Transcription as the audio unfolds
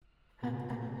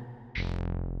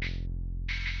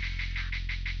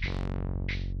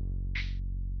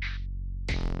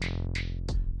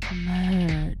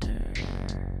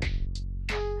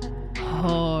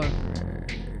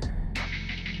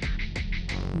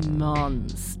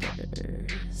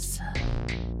Monsters.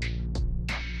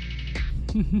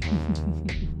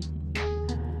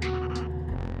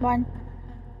 1,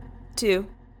 2,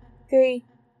 3.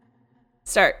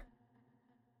 start.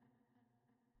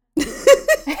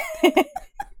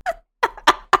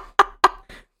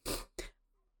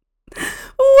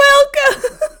 Welcome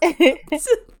to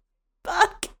the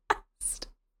podcast.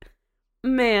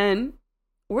 Man,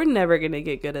 we're never gonna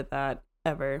get good at that,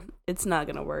 ever. It's not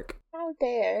gonna work. How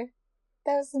dare.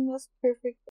 That was the most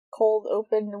perfect cold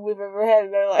open we've ever had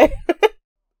in our life.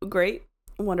 Great,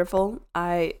 wonderful.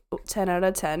 10 out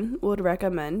of 10 would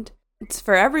recommend. It's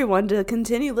for everyone to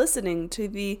continue listening to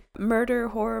the Murder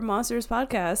Horror Monsters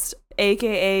podcast,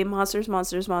 aka Monsters.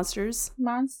 Monsters.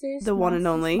 The one and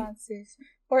only. Monsters.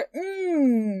 Or,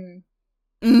 Mm.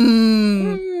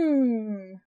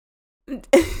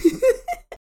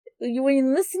 When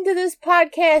you listen to this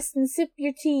podcast and sip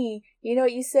your tea, you know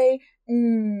what you say?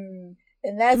 And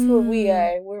that's what we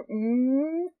are. We're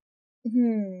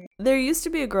There used to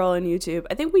be a girl on YouTube.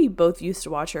 I think we both used to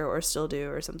watch her or still do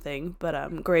or something.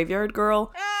 But Graveyard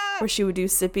Girl, where she would do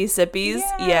sippy sippies.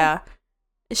 Yeah.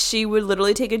 She would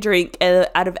literally take a drink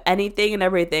out of anything and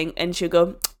everything, and she would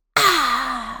go,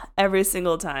 ah, every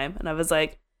single time. And I was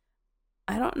like,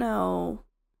 I don't know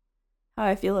how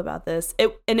I feel about this.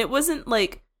 It wasn't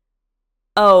like,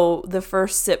 oh, the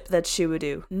first sip that she would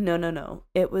do. No.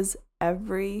 It was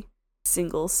every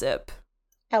single sip.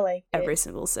 I liked it. Every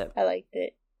single sip. I liked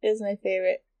it. It was my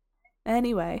favorite.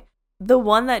 Anyway, the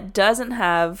one that doesn't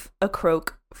have a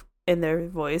croak in their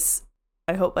voice,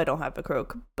 I hope I don't have a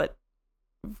croak, but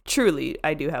truly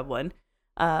I do have one.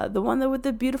 The one that with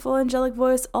the beautiful angelic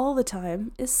voice all the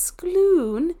time is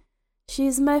Skloon.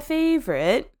 She's my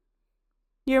favorite.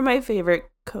 You're my favorite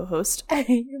co-host.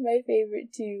 You're my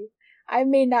favorite too. I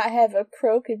may not have a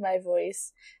croak in my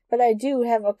voice, but I do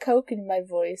have a Coke in my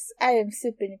voice. I am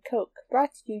sipping Coke,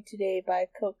 brought to you today by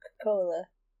Coca-Cola.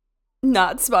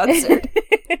 Not sponsored.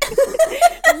 I'm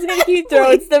just gonna keep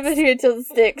throwing stuff in here until it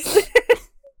sticks.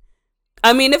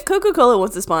 I mean, if Coca-Cola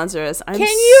wants to sponsor us, I'm Can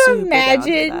you super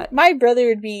imagine? down for that. My brother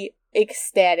would be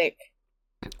ecstatic.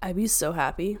 I'd be so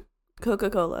happy.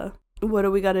 Coca-Cola. What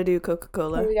do we gotta do,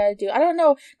 Coca-Cola? What do we gotta do? I don't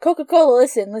know. Coca-Cola,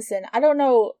 listen. I don't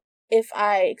know if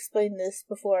I explained this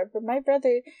before, but my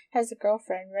brother has a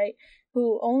girlfriend, right,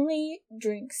 who only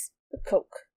drinks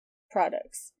Coke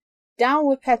products. Down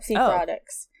with Pepsi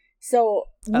products. So,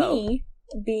 me,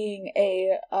 being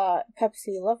a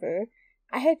Pepsi lover,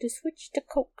 I had to switch to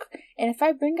Coke. And if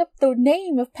I bring up the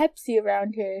name of Pepsi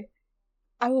around here,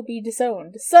 I will be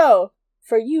disowned. So,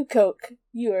 for you, Coke,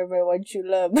 you are my one true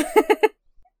love.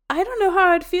 I don't know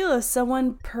how I'd feel if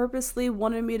someone purposely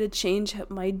wanted me to change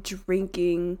my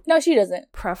drinking No, she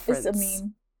doesn't. preference. It's a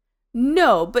meme.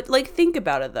 No, but like think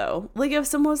about it though. Like if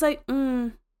someone was like,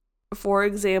 for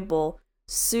example,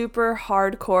 super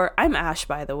hardcore. I'm Ash,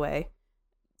 by the way.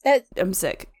 I'm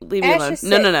sick. Leave me Ash alone. is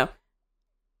No.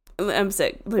 I'm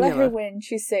sick. Leave me Let her alone. win.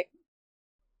 She's sick.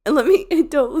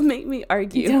 Don't make me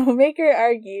argue. Don't make her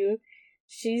argue.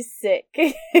 She's sick.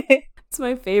 It's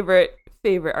my favorite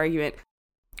argument.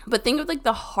 But think of like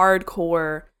the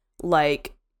hardcore,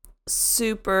 like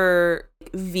super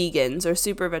vegans or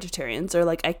super vegetarians, or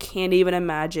like I can't even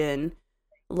imagine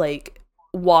like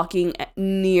walking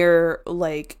near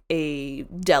like a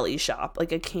deli shop.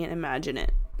 Like I can't imagine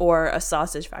it. Or a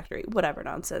sausage factory, whatever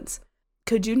nonsense.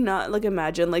 Could you not like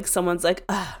imagine like someone's like,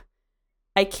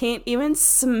 I can't even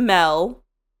smell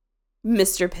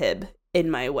Mr. Pibb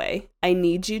in my way. I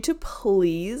need you to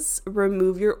please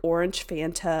remove your orange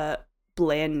Fanta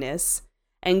blandness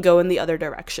and go in the other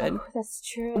direction. Oh, that's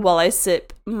true. While I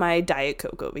sip my Diet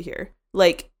Coke over here.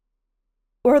 Like,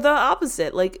 or the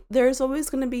opposite. Like, there's always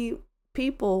going to be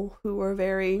people who are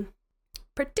very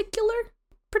particular.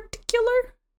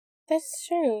 That's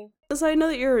true. So I know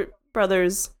that your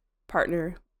brother's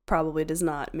partner probably does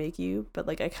not make you, but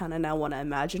like I kind of now want to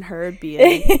imagine her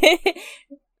being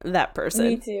that person.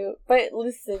 Me too. But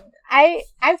listen,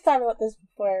 I've thought about this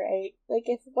before, right? Like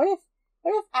what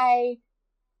if I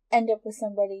end up with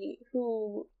somebody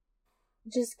who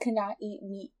just cannot eat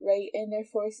meat, right? And they're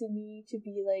forcing me to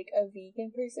be like a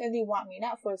vegan person, and they want me,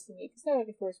 not forcing me, because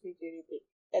nobody forced me to do anything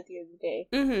at the end of the day.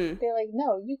 Mm-hmm. They're like,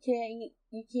 no, you can't eat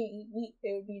meat.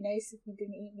 It would be nice if you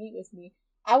didn't eat meat with me.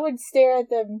 I would stare at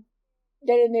them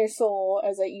dead in their soul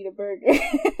as I eat a burger.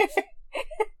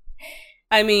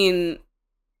 I mean,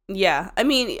 yeah. I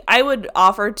mean, I would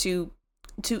offer to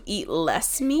eat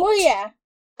less meat. Well, yeah.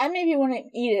 I maybe wouldn't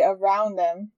eat it around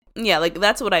them. Yeah, like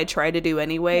that's what I try to do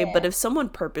anyway. Yeah. But if someone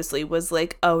purposely was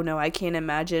like, oh no, I can't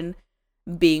imagine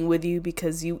being with you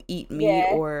because you eat meat,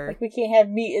 Yeah, or like we can't have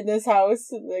meat in this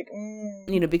house. Like,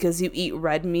 because you eat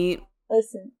red meat.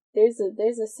 Listen, there's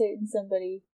a certain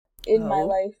somebody in my Oh.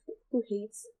 life who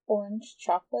hates orange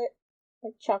chocolate,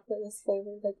 like chocolate that's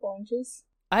flavored like oranges.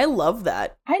 I love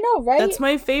that. I know, right? That's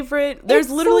my favorite. There's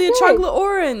It's literally so a good. chocolate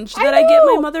orange I that I get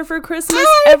my know. mother for Christmas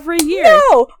every year.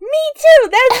 No, me too.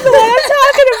 That's the one I'm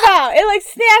talking about. It like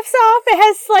snaps off. It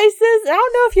has slices. I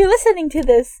don't know if you're listening to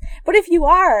this, but if you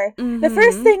are, the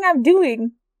first Mhm. thing I'm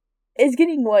doing is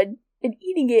getting one and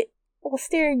eating it while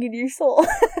staring into your soul.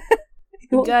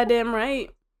 Goddamn right.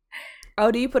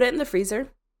 Oh, do you put it in the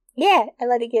freezer? Yeah, I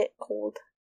let it get cold.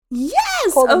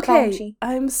 Yes! Cold and Okay. crunchy.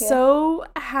 I'm so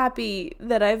happy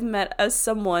that I've met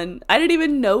someone. I didn't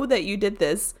even know that you did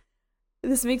this.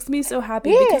 This makes me so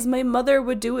happy Yeah. because my mother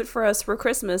would do it for us for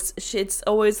Christmas. It's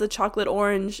always the chocolate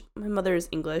orange. My mother is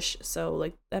English, so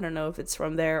like I don't know if it's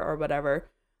from there or whatever.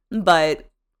 But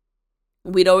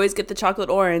we'd always get the chocolate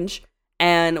orange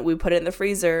and we put it in the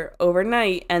freezer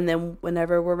overnight, and then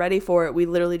whenever we're ready for it, we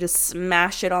literally just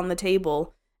smash it on the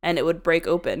table and it would break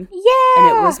open. Yeah.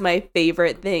 And it was my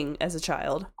favorite thing as a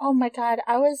child. Oh my god,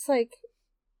 I was like,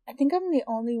 I think I'm the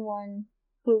only one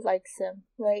who likes them,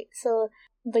 right? So,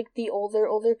 like, the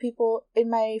older people in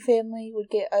my family would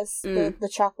get us the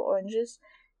chocolate oranges,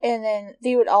 and then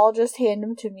they would all just hand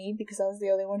them to me because I was the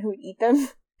only one who would eat them.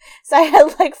 So I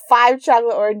had like 5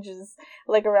 chocolate oranges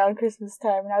like around Christmas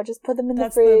time, and I would just put them in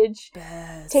the fridge,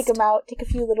 take them out, take a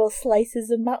few little slices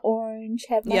of my orange,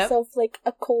 have myself like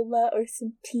a cola or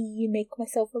some tea, and make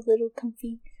myself a little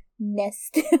comfy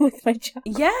nest with my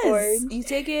chocolate orange. You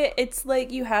take it, it's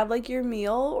like you have like your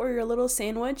meal or your little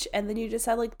sandwich, and then you just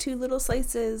have like 2 little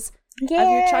slices of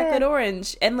your chocolate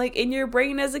orange, and like in your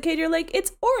brain as a kid you're like,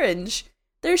 it's orange,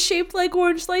 they're shaped like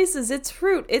orange slices, it's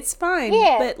fruit, it's fine.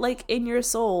 But like in your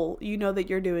soul you know that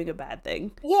you're doing a bad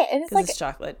thing. Yeah, and it's like it's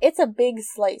chocolate. It's a big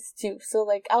slice too, so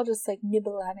like I'll just like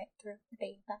nibble on it throughout the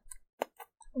day.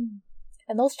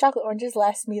 And those chocolate oranges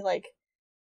last me like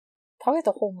probably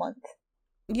the whole month.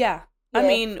 Yeah. I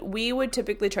mean, we would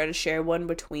typically try to share one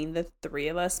between the 3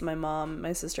 of us, my mom,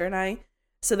 my sister, and I.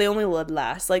 So they only would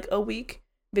last like a week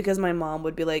because my mom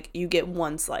would be like, you get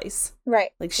 1 slice.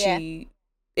 Right. Like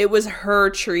it was her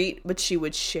treat, but she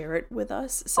would share it with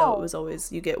us. So it was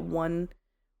always, you get one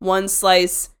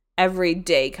slice every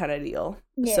day kind of deal.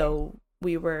 Yeah. So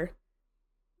we were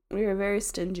very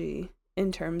stingy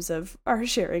in terms of our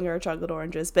sharing our chocolate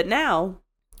oranges. But now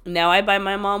I buy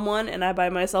my mom one and I buy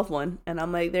myself one, and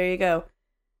I'm like, there you go.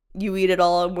 You eat it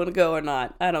all in one go or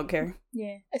not. I don't care.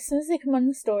 Yeah. As soon as they come on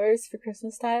the stores for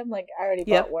Christmas time, like, I already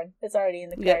bought one. It's already in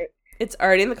the cart. It's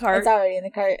already in the cart. It's already in the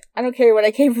cart. I don't care what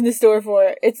I came from the store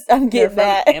for. I'm getting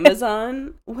that.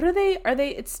 Amazon. What are they?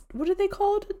 What are they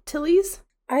called? Tilly's?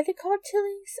 Are they called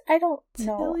Tilly's? I don't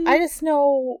know. I just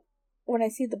know when I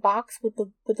see the box with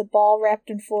the ball wrapped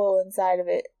in foil inside of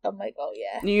it, I'm like, oh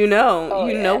yeah. You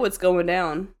know what's going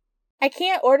down. I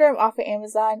can't order them off of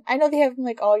Amazon. I know they have them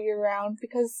like all year round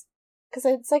because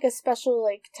it's like a special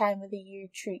like time of the year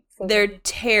treat for They're me.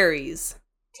 Terry's.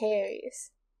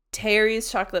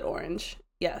 Terry's chocolate orange.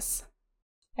 Yes.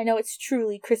 I know it's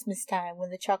truly Christmas time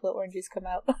when the chocolate oranges come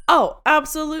out. Oh,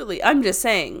 absolutely. I'm just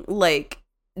saying, like,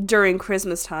 during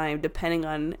Christmas time, depending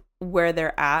on where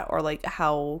they're at or like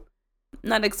how,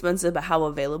 not expensive, but how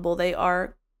available they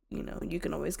are, you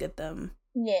can always get them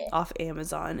off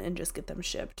Amazon and just get them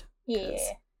shipped. Yeah.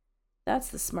 That's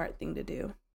the smart thing to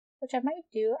do. Which I might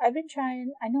do. I've been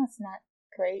trying, I know it's not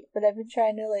great, but I've been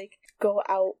trying to like go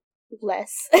out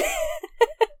less.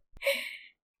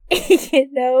 I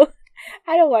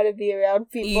don't want to be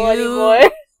around people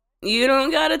anymore. You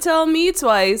don't gotta tell me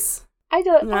twice. I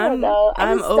don't know.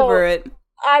 I'm over it.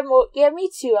 Me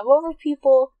too. I'm over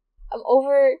people. I'm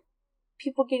over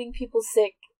people getting people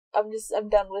sick. I'm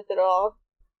done with it all.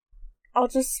 I'll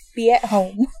just be at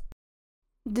home.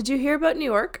 Did you hear about New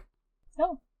York?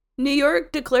 No. New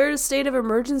York declared a state of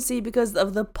emergency because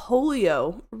of the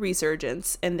polio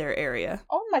resurgence in their area.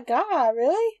 Oh my god,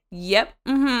 really? Yep.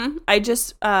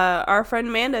 Our friend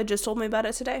Amanda just told me about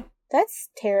it today. That's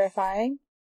terrifying.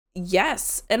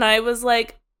 Yes. And I was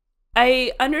like,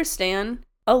 I understand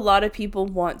a lot of people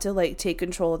want to like take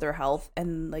control of their health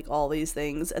and like all these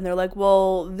things. And they're like,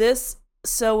 well, this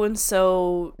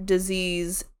so-and-so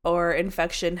disease or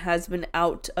infection has been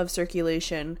out of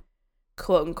circulation,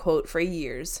 quote unquote, for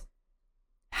years.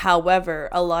 However,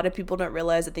 a lot of people don't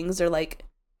realize that things are like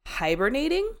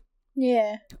hibernating.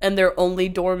 Yeah. And they're only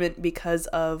dormant because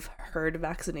of herd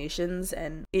vaccinations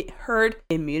and herd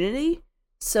immunity.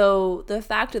 So the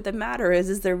fact of the matter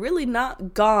is they're really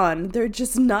not gone. They're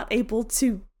just not able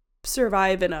to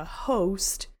survive in a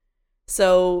host.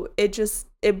 So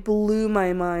it blew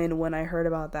my mind when I heard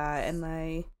about that, and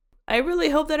I really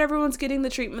hope that everyone's getting the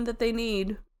treatment that they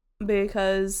need,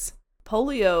 because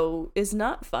polio is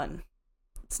not fun.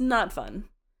 It's not fun.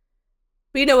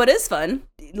 But you know what is fun?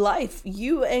 Life.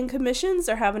 You and commissions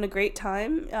are having a great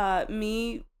time.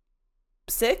 Me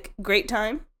sick, great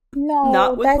time. No,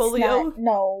 not with that's polio. not.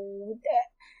 No.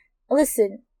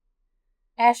 Listen,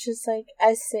 Ash is like,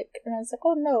 I sick, and I was like,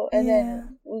 oh no. And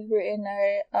then we were in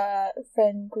our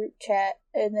friend group chat,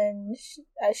 and then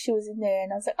she was in there,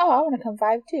 and I was like, oh, I want to come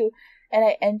vibe too. And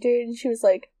I entered, and she was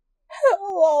like,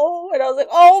 hello. And I was like,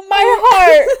 oh my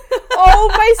heart. Oh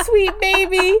my sweet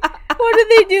baby. What did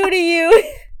they do to you?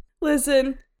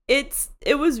 Listen,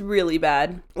 it was really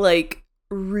bad. Like,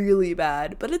 really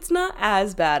bad. But it's not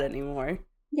as bad anymore.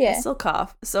 Yeah. I still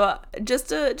cough. So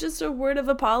just a word of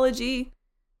apology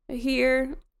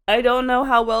here. I don't know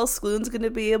how well Skloon's going to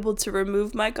be able to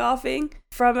remove my coughing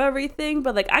from everything.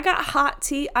 But, like, I got hot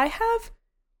tea. I have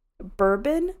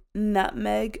bourbon,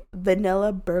 nutmeg,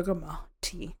 vanilla, bergamot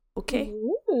tea. Okay?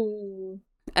 Ooh.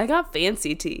 I got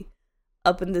fancy tea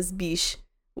up in this beach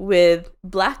with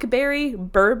blackberry,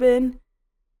 bourbon,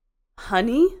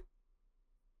 honey.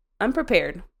 I'm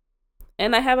prepared.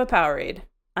 And I have a Powerade.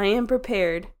 I am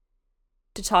prepared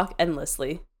to talk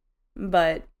endlessly.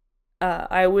 But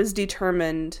I was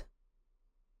determined.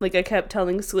 Like, I kept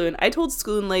telling Skloon. I told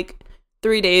Skloon, like,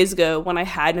 3 days ago when I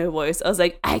had no voice. I was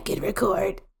like, I could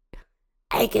record.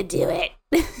 I could do it.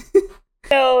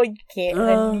 No, you can't,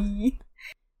 honey.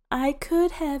 I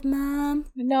could have, Mom.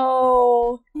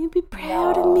 No. You'd be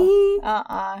proud of me.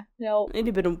 No. It'd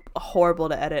have been horrible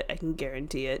to edit. I can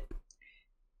guarantee it.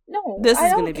 No, This is I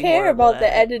gonna don't be care horrible about to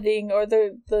the edit. editing or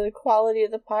the quality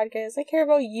of the podcast. I care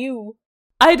about you.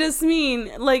 I just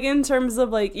mean, like, in terms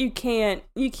of, like, you can't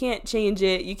change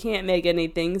it. You can't make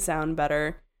anything sound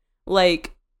better.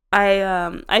 Like,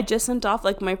 I just sent off,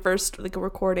 like, my first, like, a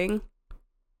recording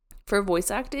for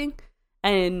voice acting.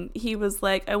 And he was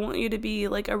like, I want you to be,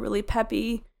 like, a really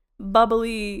peppy,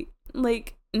 bubbly,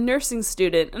 like, nursing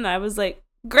student. And I was like,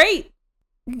 great.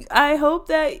 I hope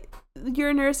that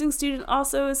your nursing student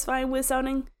also is fine with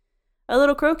sounding a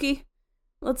little croaky.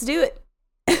 Let's do it.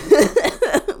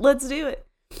 Let's do it.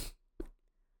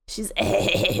 She's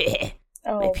my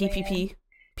PPP.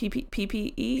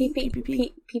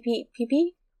 PPE?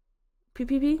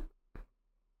 PPP?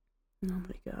 Oh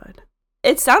my god.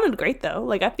 It sounded great though.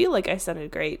 Like, I feel like I sounded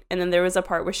great. And then there was a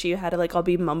part where she had to, like, all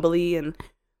be mumbly and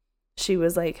she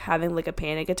was, like, having, like, a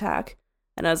panic attack.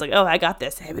 And I was like, oh, I got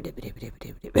this. My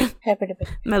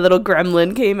little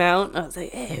gremlin came out. I was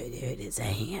like,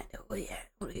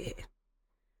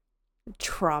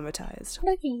 traumatized.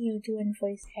 Look at you doing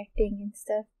voice acting and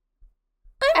stuff.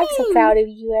 I'm so proud of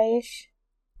you, Ash.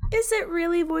 Is it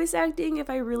really voice acting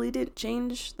if I really didn't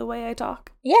change the way I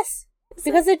talk? Yes.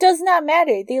 Because it does not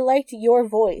matter. They liked your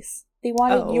voice. They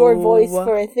wanted your voice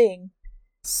for a thing.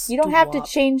 You don't have to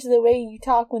change the way you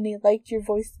talk when they liked your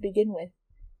voice to begin with.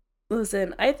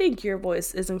 Listen, I think your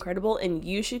voice is incredible and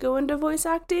you should go into voice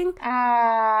acting.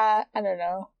 I don't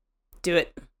know. Do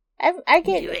it. I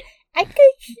get nervous. I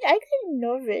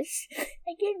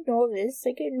get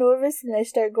nervous and I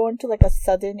start going to, like, a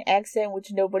southern accent,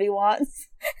 which nobody wants.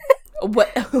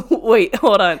 What? Wait,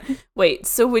 hold on. Wait,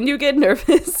 so when you get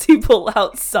nervous, you pull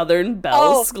out Southern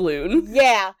Belle Skloon?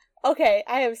 Yeah. Okay,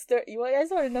 I have you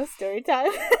guys want to know story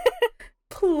time?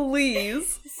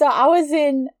 Please. So I was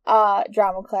in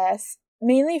drama class,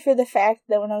 mainly for the fact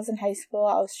that when I was in high school,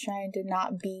 I was trying to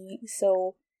not be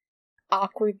so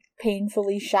awkward,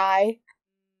 painfully shy.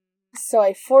 So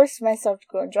I forced myself to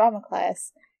go in drama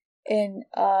class, and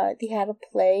they had a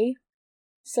play.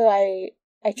 So I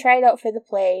tried out for the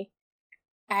play.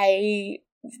 I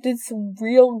did some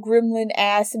real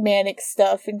gremlin-ass manic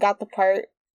stuff and got the part,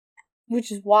 which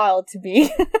is wild to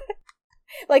me.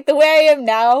 Like, the way I am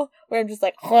now, where I'm just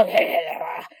like,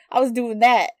 I was doing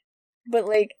that. But,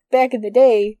 like, back in the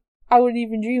day, I wouldn't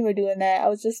even dream of doing that. I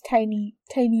was just tiny,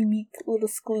 meek little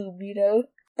Skloob, you know?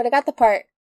 But I got the part.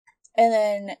 And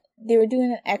then they were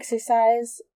doing an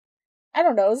exercise. I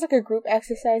don't know, it was like a group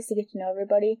exercise to get to know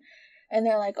everybody. And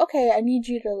they're like, okay, I need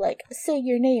you to, like, say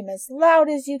your name as loud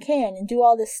as you can and do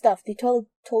all this stuff. They told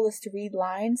us to read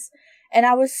lines. And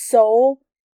I was so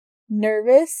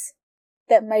nervous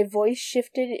that my voice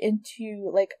shifted into,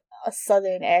 like, a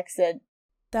southern accent.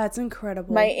 That's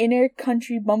incredible. My inner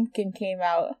country bumpkin came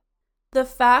out. The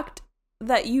fact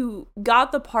that you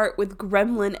got the part with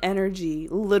gremlin energy,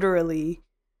 literally,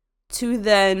 to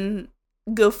then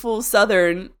go full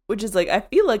southern, which is, like, I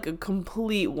feel like a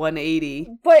complete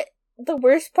 180. But the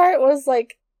worst part was,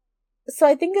 like, So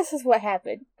I think this is what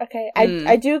happened. Okay,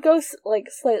 I do go like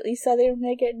slightly southern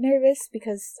when I get nervous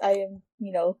because I am,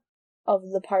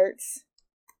 of the parts.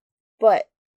 But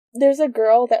there's a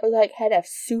girl that like had a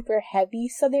super heavy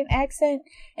southern accent,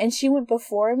 and she went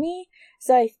before me.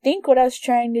 So I think what I was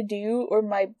trying to do, or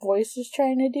my voice was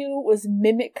trying to do, was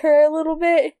mimic her a little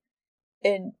bit.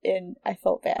 And I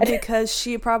felt bad. Because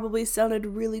she probably sounded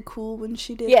really cool when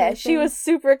she did Yeah, her she thing. was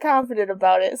super confident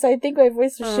about it. So I think my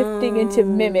voice was shifting into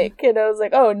mimic. And I was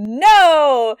like, oh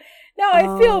no! Now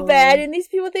I feel bad and these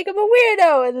people think I'm a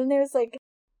weirdo. And then there's like...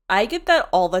 I get that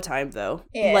all the time though.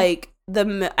 Yeah. Like,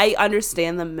 I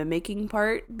understand the mimicking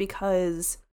part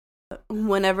because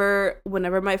whenever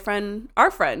our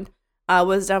friend,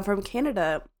 was down from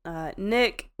Canada,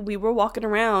 Nick, we were walking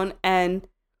around and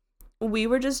we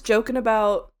were just joking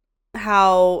about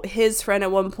how his friend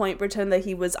at one point pretended that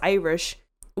he was Irish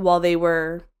while they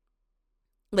were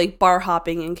like bar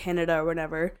hopping in Canada or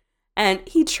whatever. And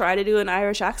he tried to do an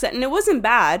Irish accent and it wasn't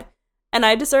bad. And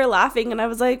I just started laughing and I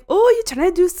was like, oh, you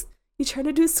trying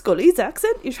to do Scully's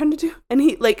accent? You trying to do? And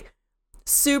he like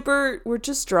super, we're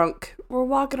just drunk. We're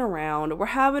walking around. We're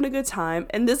having a good time.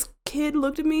 And this kid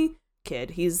looked at me.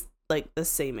 He's like the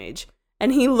same age.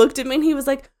 And he looked at me and he was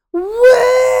like,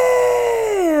 whoa!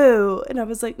 And I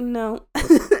was like, no.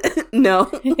 No.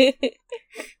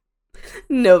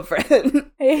 No,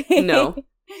 friend. No.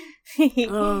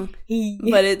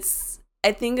 But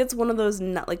I think it's one of those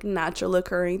natural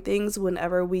occurring things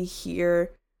whenever we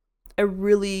hear a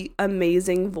really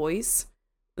amazing voice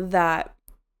that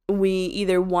we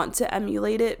either want to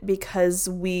emulate it because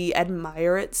we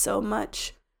admire it so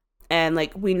much and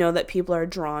like we know that people are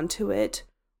drawn to it,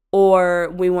 or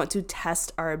we want to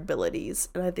test our abilities.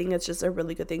 And I think it's just a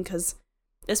really good thing because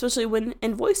especially when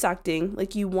in voice acting,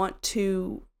 like you want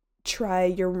to try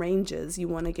your ranges. You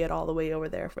want to get all the way over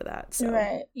there for that. So.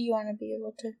 Right. You want to be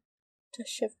able to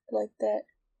shift like that.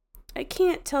 I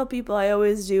can't tell people I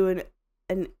always do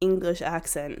an English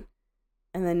accent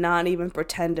and then not even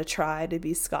pretend to try to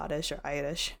be Scottish or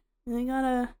Irish. You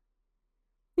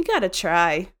gotta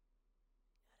try.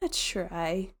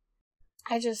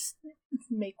 I just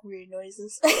make weird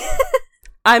noises.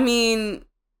 I mean,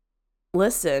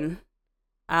 listen,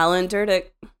 Alan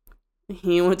Tudyk,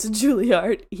 he went to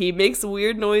Juilliard. He makes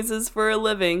weird noises for a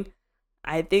living.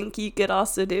 I think he could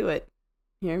also do it.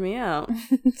 Hear me out.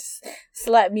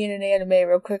 Slap me in an anime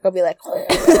real quick. I'll be like...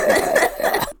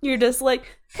 You're just like...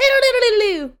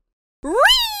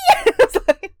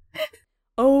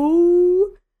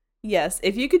 Oh... Yes,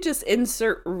 if you could just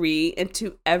insert Ree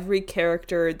into every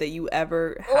character that you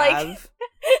ever have.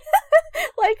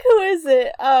 Like who is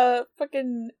it?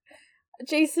 Fucking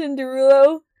Jason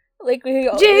Derulo. Like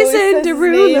Jason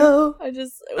Derulo. I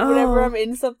just whenever I'm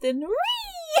in something,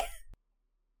 Ree.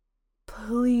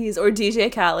 Please, or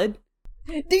DJ Khaled.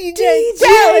 DJ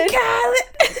Khaled.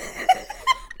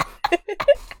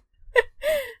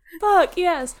 Fuck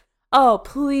yes. Oh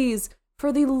please,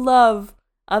 for the love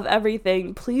of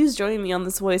everything, please join me on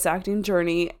this voice acting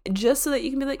journey, just so that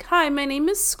you can be like, hi, my name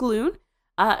is Skloon,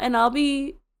 and I'll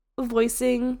be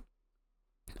voicing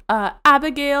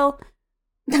Abigail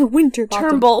Winterbottom.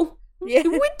 Turnbull. Yeah.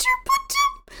 Winterbottom.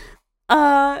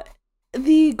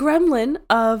 The gremlin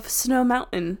of Snow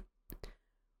Mountain.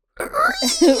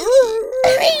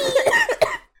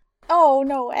 Oh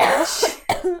no, Ash.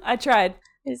 I tried.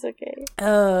 It's okay.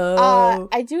 Oh.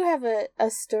 I do have a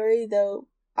story though.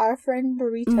 Our friend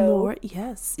Burrito More?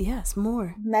 Yes,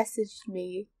 more. messaged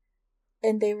me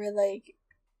and they were like,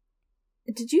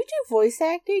 did you do voice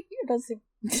acting? And I was like,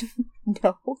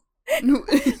 no.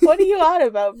 What are you on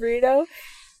about, Burrito?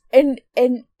 And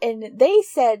they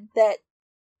said that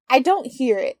I don't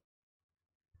hear it.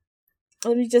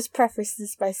 Let me just preface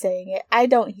this by saying it. I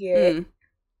don't hear it.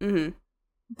 Mm-hmm.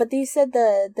 But they said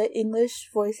the English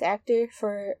voice actor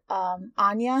for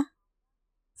Anya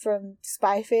from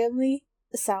Spy Family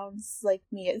sounds like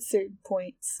me at certain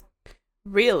points.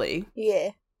 Really? Yeah.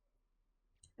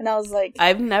 And I was like,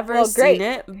 I've never seen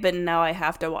it, but now I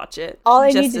have to watch it. All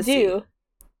I need to do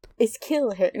is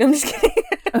kill her. No, I'm just kidding.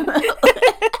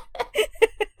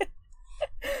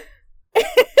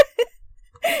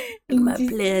 My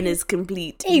plan is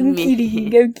complete. I'm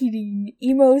kidding.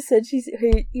 Emo said she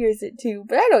hears it too,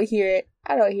 but I don't hear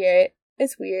it.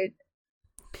 It's weird.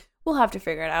 We'll have to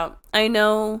figure it out. I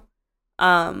know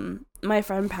my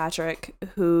friend Patrick,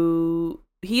 who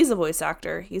he's a voice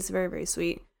actor. He's very, very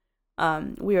sweet.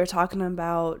 We were talking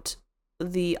about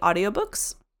the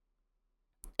audiobooks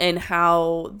and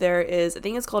how there is, I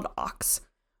think it's called Aux,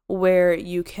 where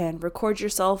you can record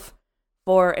yourself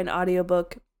for an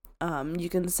audiobook you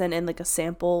can send in like a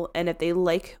sample, and if they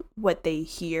like what they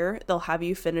hear, they'll have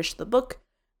you finish the book,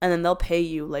 and then they'll pay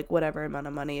you like whatever amount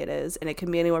of money it is, and it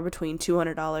can be anywhere between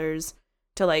 $200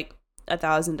 to like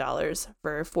 $1,000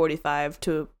 for 45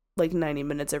 to like 90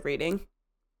 minutes of reading.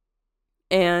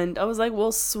 And I was like,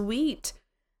 well, sweet.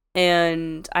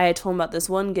 And I had told him about this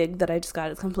one gig that I just got.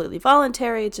 It's completely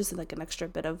voluntary. It's just like an extra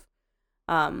bit of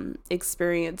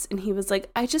experience. And he was like,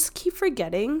 I just keep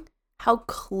forgetting how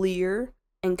clear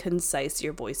and concise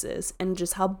your voice is and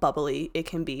just how bubbly it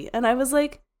can be. And I was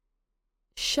like,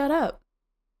 shut up.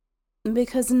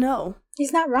 Because no.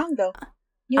 He's not wrong, though.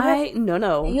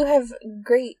 No. You have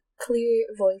great, clear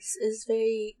voice. It's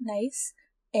very nice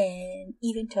and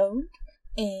even toned.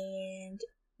 And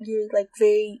you're like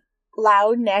very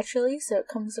loud naturally, so it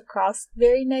comes across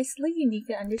very nicely and you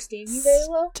can understand you very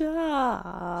well.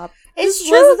 Stop. It's this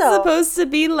true, wasn't though. supposed to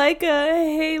be like a,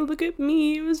 hey, look at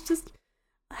me. It was just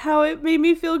how it made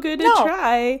me feel good to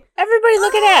try. Everybody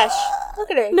look at Ash.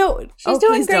 Look at her. No. She's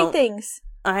doing great things.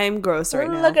 I'm gross right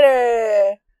now. Look at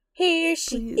her. Here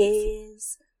she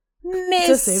is.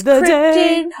 Miss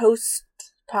Krypton host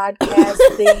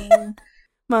podcasting.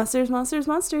 Monsters host.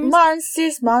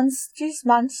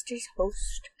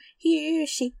 Here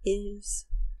she is.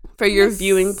 For your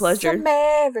viewing pleasure.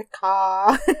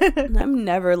 America. I'm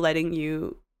never letting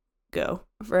you go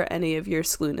for any of your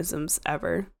Sloonisms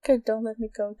ever. Okay, don't let me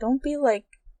go. Don't be like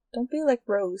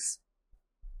Rose.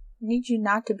 I need you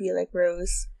not to be like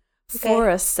Rose. Okay? For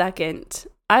a second,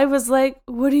 I was like,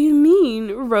 what do you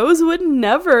mean? Rose would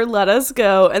never let us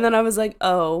go. And then I was like,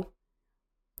 oh,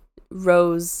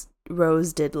 Rose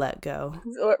did let go.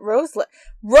 Rose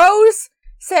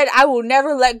said, I will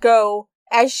never let go,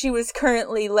 as she was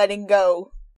currently letting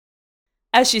go.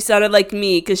 As she sounded like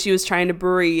me, because she was trying to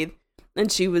breathe,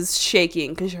 and she was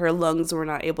shaking, because her lungs were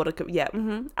not able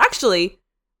to... Actually,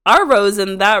 our Rose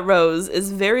and that Rose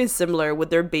is very similar with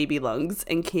their baby lungs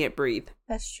and can't breathe.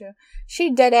 That's true.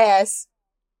 She dead ass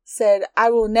said,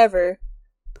 I will never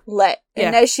let.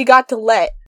 And as she got to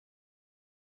let,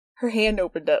 her hand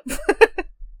opened up.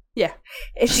 Yeah.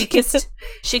 And she kissed,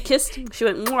 she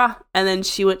went, mwah, and then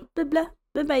she went, blah, blah,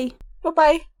 bye-bye.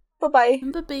 Bye-bye. Bye-bye.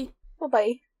 Bye-bye.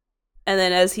 Bye-bye. And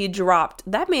then as he dropped,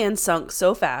 that man sunk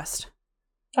so fast.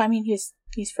 I mean, he's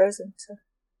frozen, so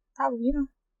probably, you know.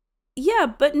 Yeah,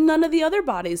 but none of the other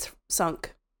bodies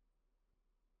sunk.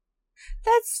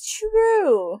 That's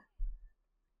true.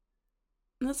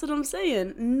 That's what I'm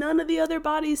saying. None of the other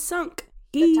bodies sunk.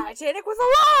 The Titanic was a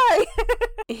lie!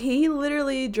 He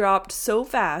literally dropped so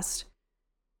fast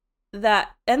that,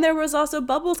 and there was also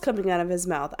bubbles coming out of his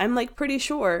mouth. I'm like pretty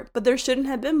sure, but there shouldn't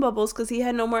have been bubbles because he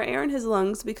had no more air in his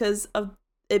lungs because of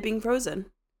it being frozen.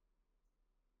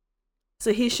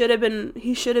 So he should have been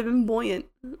buoyant.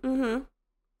 Mm-hmm.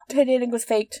 Titanic was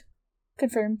faked.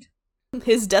 Confirmed.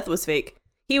 His death was fake.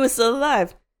 He was still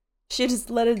alive. She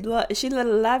let a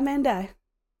live man die.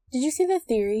 Did you see the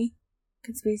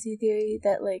conspiracy theory,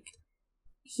 that, like,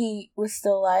 he was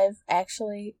still alive,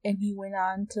 actually, and he went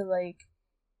on to, like,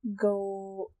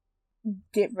 go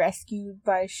get rescued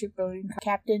by a shipbuilding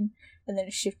captain, and then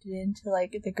it shifted into,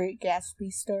 like, the Great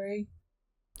Gatsby story?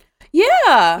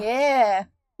 Yeah! Yeah!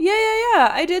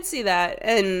 Yeah. I did see that.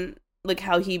 And, like,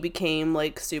 how he became,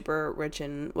 like, super rich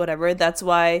and whatever. That's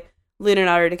why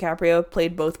Leonardo DiCaprio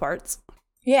played both parts.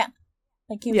 Yeah.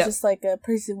 Like, he was just, like, a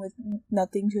person with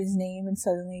nothing to his name, and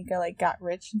suddenly got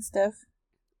rich and stuff.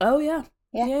 Oh, yeah.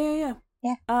 Yeah.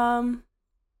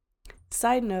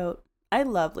 Side note, I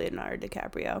love Leonardo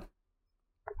DiCaprio.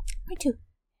 Me too.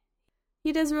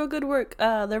 He does real good work.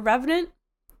 The Revenant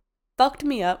fucked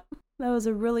me up. That was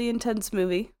a really intense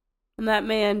movie. And that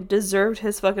man deserved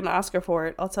his fucking Oscar for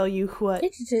it. I'll tell you what. He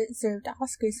deserved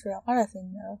Oscars for a lot of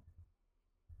things, though.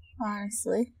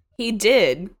 Honestly. He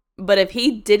did. But if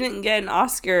he didn't get an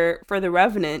Oscar for The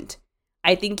Revenant,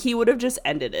 I think he would have just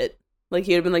ended it. Like,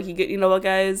 he would have been like, you know what,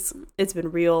 guys? It's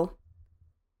been real.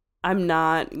 I'm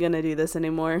not gonna do this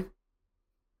anymore.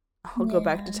 I'll go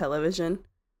back to television.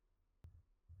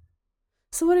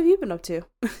 So what have you been up to?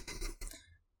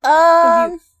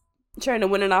 Have you trying to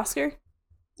win an Oscar?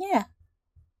 Yeah.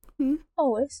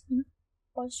 Always.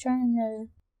 Always trying to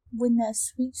win that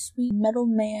sweet, sweet Metal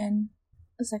Man,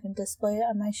 so I can display it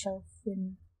on my shelf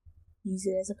and use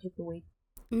it as a paperweight.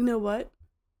 You know what?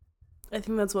 I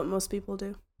think that's what most people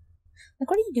do.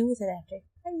 Like, what do you do with it after?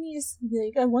 I mean, you just be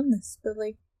like, I won this, but,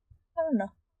 like, I don't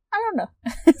know.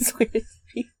 It's weird to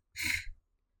me.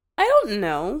 I don't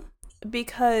know,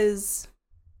 because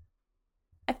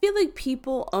I feel like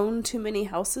people own too many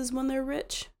houses when they're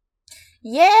rich.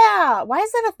 Yeah! Why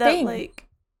is that a thing? Like,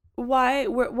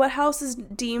 what house is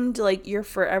deemed, like, your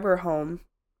forever home?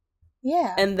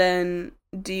 Yeah. And then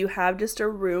do you have just a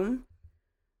room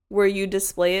where you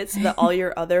display it so that all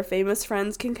your other famous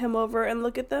friends can come over and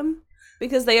look at them?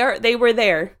 Because they were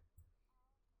there.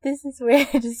 This is where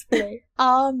I display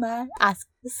all my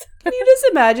Oscars. Can you just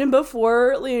imagine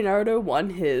before Leonardo won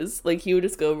his, like, he would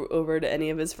just go over to any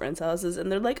of his friends' houses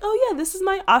and they're like, oh yeah, this is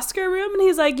my Oscar room? And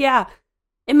he's like, yeah,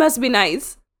 it must be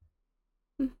nice.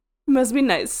 It must be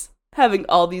nice having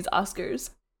all these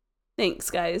Oscars. Thanks,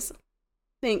 guys.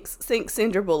 Thanks,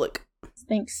 Sandra Bullock.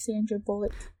 Thanks, Sandra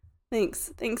Bullock.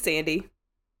 Thanks, Sandy.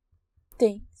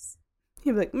 Thanks.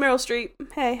 He'd be like, Meryl Streep,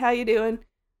 hey, how you doing?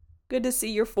 Good to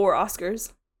see your 4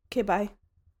 Oscars. Okay, bye.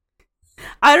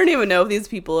 I don't even know if these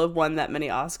people have won that many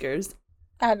Oscars.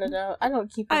 I don't know. I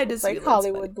don't keep up with, like,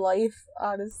 Hollywood life,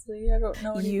 honestly. I don't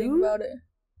know anything about it.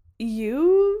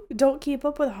 You don't keep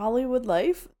up with Hollywood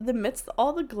life amidst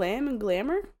all the glam and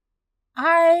glamour?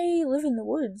 I live in the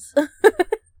woods.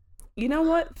 You know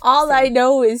what? All I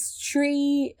know is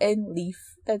tree and leaf.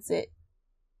 That's it.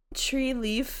 Tree,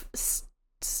 leaf,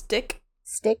 stick.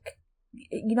 Stick.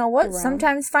 You know what? Around.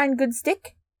 Sometimes find good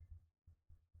stick.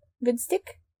 Good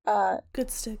stick.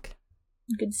 Good stick.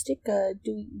 Good stick.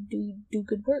 Do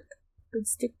good work. Good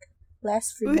stick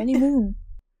lasts for many moon.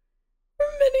 For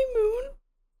many moon.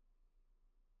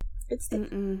 Good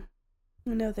stick.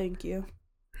 No, thank you.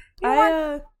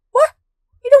 What?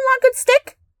 You don't want good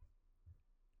stick?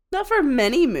 Not for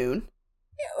many moon.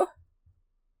 Ew.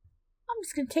 I'm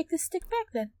just gonna take this stick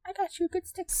back then. I got you a good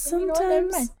stick. Sometimes. You know what? Never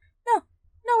mind.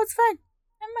 No, it's fine.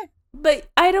 Never mind.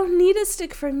 But I don't need a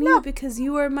stick from you because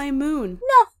you are my moon.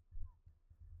 No.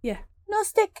 Yeah. No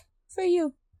stick for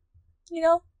you. You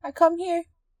know, I come here.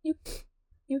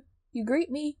 You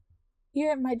greet me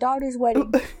here at my daughter's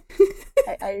wedding.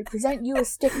 I present you a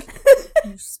stick.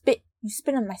 You spit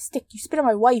on my stick. You spit on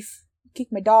my wife. You kick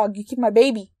my dog. You kick my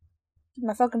baby. You kick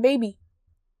my fucking baby.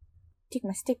 Take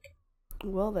my stick.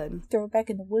 Well then. Throw it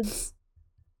back in the woods.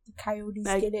 The coyotes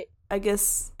get it. I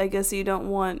guess you don't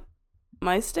want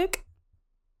my stick?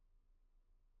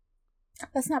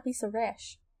 Let's not be so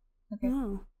rash. Okay.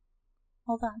 No.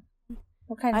 Hold on.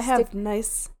 What kind of I stick? have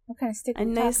nice. What kind of stick are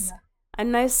you talking about? A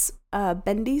nice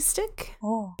bendy stick.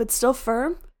 Oh. But still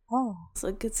firm. Oh. So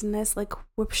it gets a nice like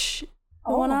whoopsh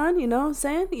going on, you know what I'm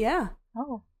saying? Yeah.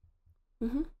 Oh.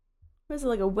 Mm-hmm. What is it,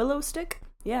 like a willow stick?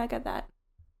 Yeah, I got that.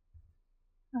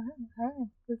 Alright.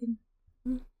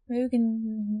 Maybe we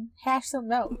can hash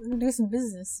something out. We can do some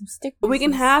business, some stick business.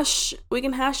 We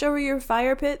can hash over your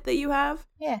fire pit that you have.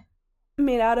 Yeah.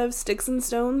 Made out of sticks and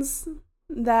stones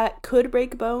that could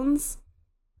break bones.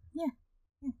 Yeah.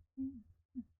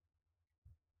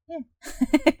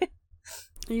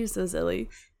 You're so silly.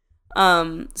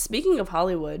 Speaking of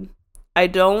Hollywood, I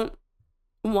don't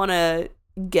want to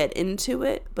get into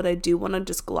it, but I do want to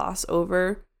just gloss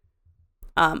over.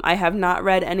 I have not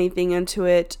read anything into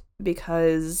it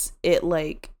because it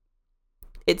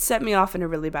set me off in a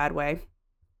really bad way.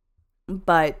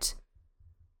 But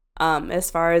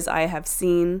as far as I have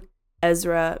seen,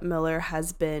 Ezra Miller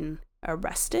has been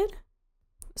arrested.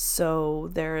 So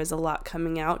there is a lot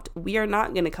coming out. We are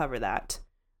not going to cover that.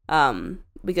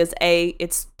 Because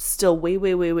it's still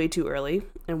way too early,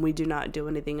 and we do not do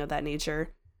anything of that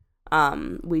nature.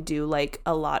 We do like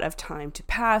a lot of time to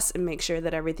pass and make sure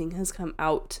that everything has come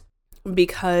out,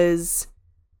 because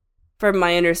from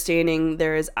my understanding,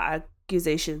 there is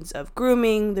accusations of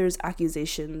grooming, there's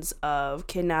accusations of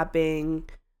kidnapping,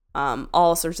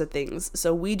 all sorts of things.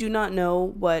 So we do not know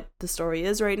what the story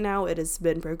is right now. It has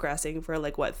been progressing for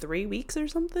 3 weeks or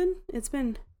something. It's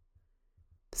been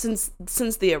since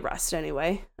the arrest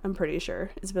anyway. I'm pretty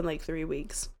sure it's been 3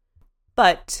 weeks,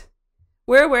 but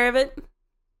we're aware of it.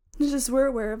 We're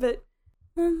aware of it,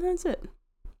 and that's it.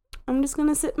 I'm just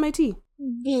gonna sip my tea.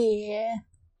 Yeah.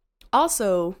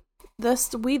 Also,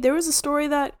 there was a story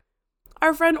that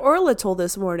our friend Orla told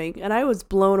this morning, and I was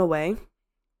blown away.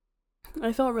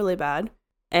 I felt really bad.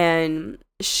 And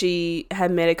she had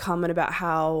made a comment about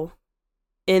how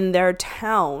in their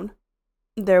town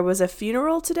there was a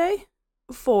funeral today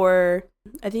for,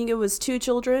 I think it was 2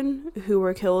 children who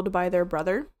were killed by their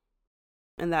brother.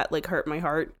 And that hurt my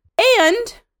heart.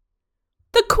 And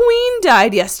the Queen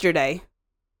died yesterday.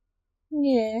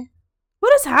 Yeah.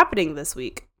 What is happening this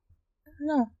week? I don't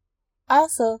know.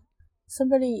 Also,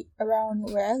 somebody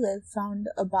around where I live found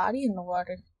a body in the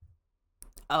water.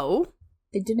 Oh?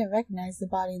 They didn't recognize the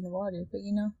body in the water, but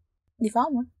they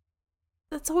found one.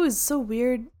 That's always so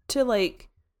weird to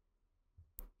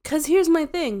because here's my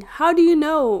thing. How do you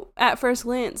know at first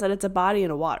glance that it's a body in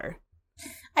the water?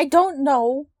 I don't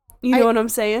know. You know what I'm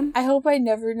saying? I hope I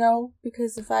never know,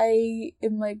 because if I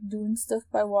am doing stuff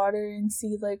by water and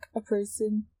see a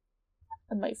person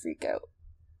I might freak out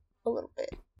a little bit.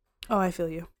 Oh, I feel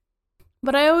you.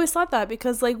 But I always thought that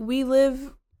because, like, I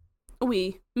live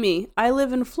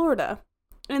in Florida.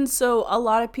 And so a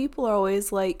lot of people are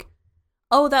always like,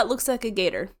 oh, that looks like a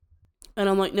gator. And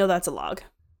I'm like, no, that's a log.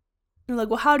 They're like,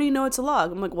 well, how do you know it's a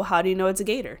log? I'm like, well, how do you know it's a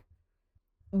gator?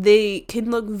 They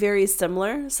can look very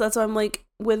similar. So that's why I'm like,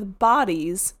 with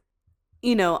bodies,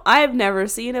 you know, I've never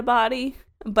seen a body,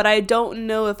 but I don't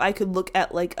know if I could look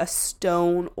at like a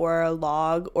stone or a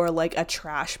log or like a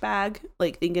trash bag,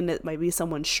 like thinking it might be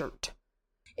someone's shirt.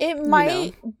 It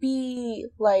might be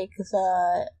like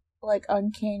the like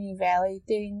uncanny valley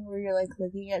thing where you're like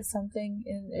looking at something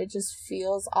and it just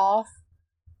feels off.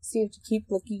 So you have to keep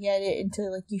looking at it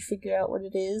until like you figure out what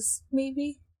it is,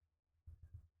 maybe.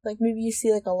 Like maybe you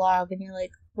see like a log and you're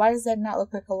like, why does that not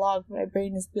look like a log? My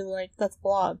brain is being like, that's a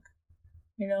log.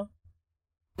 You know?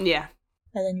 Yeah.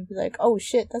 And then you'd be like, oh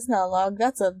shit, that's not a log,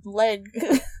 that's a leg.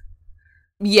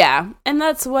 Yeah. And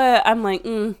that's what I'm like,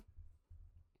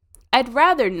 I'd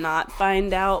rather not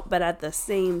find out, but at the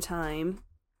same time,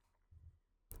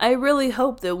 I really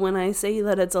hope that when I say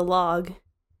that it's a log,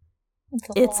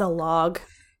 it's a log.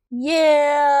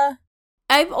 Yeah.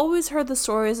 I've always heard the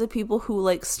stories of people who,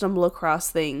 like, stumble across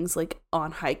things, like,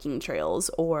 on hiking trails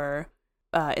or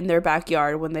in their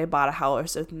backyard when they bought a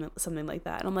house or something like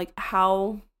that. And I'm like,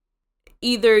 how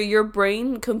either your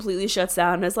brain completely shuts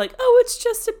down and is like, oh, it's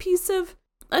just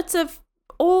it's a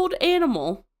old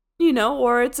animal, you know,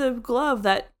 or it's a glove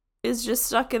that is just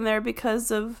stuck in there because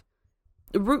of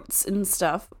roots and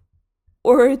stuff.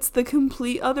 Or it's the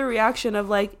complete other reaction of,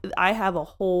 like, I have a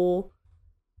whole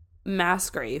mass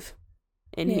grave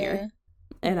in here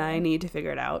and I need to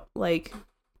figure it out. Like,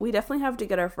 we definitely have to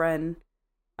get our friend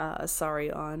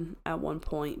Sari on at one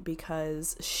point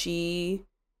because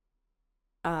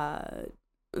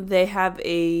they have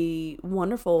a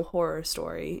wonderful horror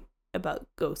story about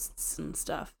ghosts and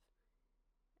stuff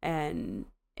and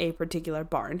a particular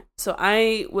barn. So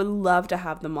I would love to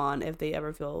have them on if they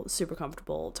ever feel super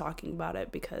comfortable talking about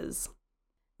it, because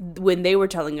when they were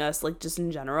telling us, like, just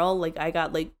in general, like, I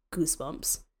got, like,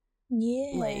 goosebumps.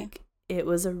 Yeah. Like, it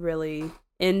was a really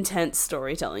intense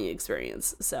storytelling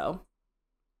experience. So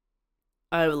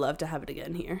I would love to have it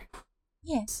again here.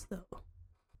 Yes. So.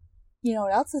 You know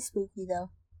what else is spooky, though?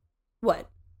 What?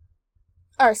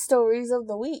 Our stories of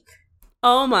the week.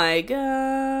 Oh my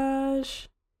gosh.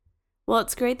 Well,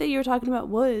 it's great that you're talking about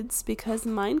woods, because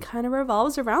mine kind of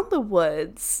revolves around the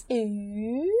woods.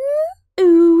 Ooh.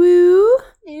 Ooh.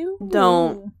 Ooh.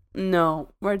 Don't. No,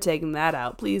 we're taking that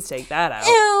out. Please take that out.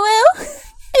 Ooh.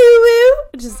 Ooh,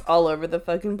 ooh. Just all over the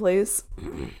fucking place.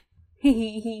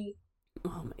 Hee.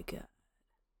 Oh my god.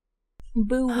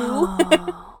 Boo woo.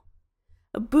 Oh.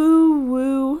 Boo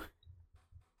woo.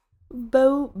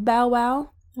 Bow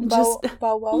wow. Just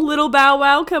bow wow. Little Bow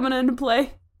Wow coming into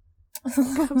play.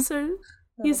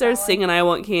 He starts singing "I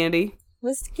Want Candy."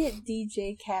 Let's get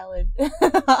DJ Khaled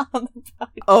on the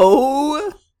podcast.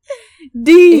 Oh,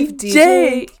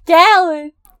 DJ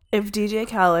Khaled. If DJ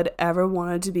Khaled ever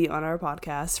wanted to be on our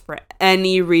podcast for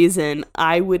any reason,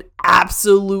 I would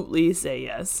absolutely say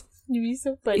yes. You'd be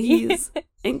so funny. He's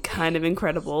kind of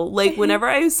incredible. Like, whenever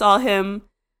I saw him,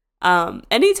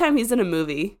 anytime he's in a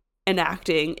movie and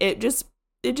acting, it just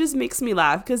makes me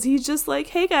laugh, because he's just like,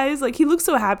 hey guys, like, he looks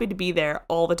so happy to be there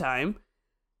all the time.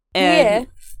 And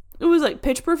it was like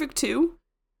Pitch Perfect 2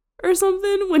 or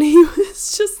something, when he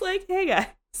was just like, hey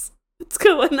guys, what's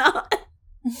going on?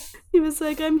 He was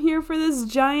like, I'm here for this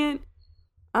giant,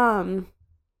 what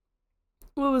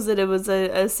was it? It was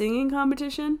a singing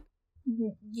competition.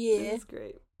 Yeah. That's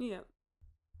great. Yeah.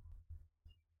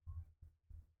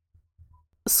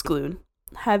 Skloon,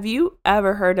 have you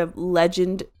ever heard of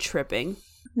legend tripping?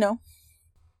 No.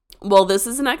 Well, this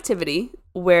is an activity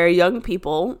where young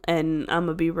people, and I'm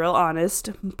gonna be real honest,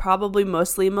 probably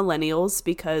mostly millennials,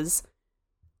 because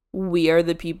we are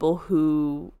the people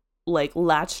who, like,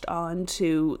 latched on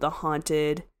to the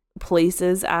haunted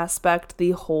places aspect,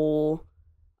 the whole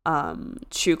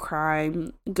true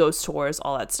crime, ghost tours,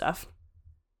 all that stuff.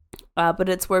 But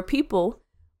it's where people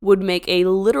would make a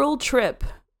literal trip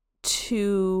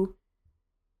to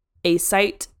a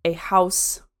site, a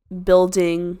house,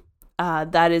 building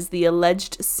that is the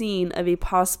alleged scene of a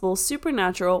possible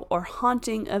supernatural or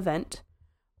haunting event,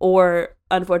 or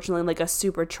unfortunately like a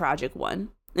super tragic one.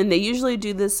 And they usually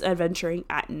do this adventuring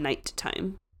at night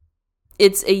time.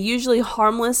 It's a usually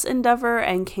harmless endeavor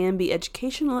and can be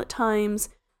educational at times,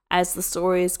 as the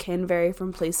stories can vary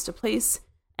from place to place,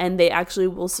 and they actually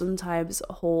will sometimes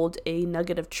hold a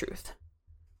nugget of truth.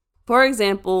 For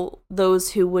example,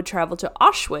 those who would travel to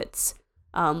Auschwitz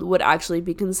would actually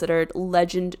be considered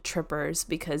legend trippers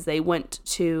because they went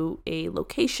to a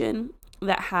location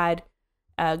that had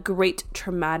great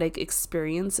traumatic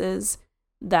experiences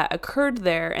that occurred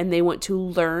there, and they want to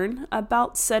learn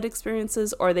about said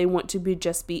experiences, or they want to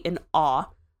just be in awe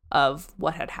of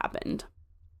what had happened.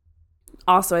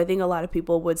 Also, I think a lot of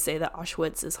people would say that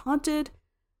Auschwitz is haunted,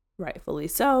 rightfully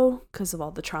so, because of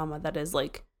all the trauma that is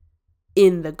like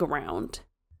in the ground.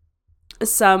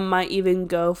 Some might even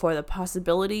go for the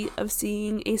possibility of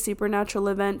seeing a supernatural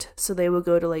event, so they would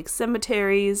go to like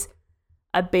cemeteries,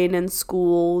 abandoned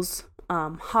schools,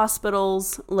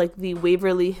 hospitals like the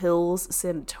Waverly Hills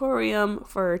Sanatorium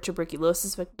for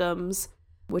tuberculosis victims,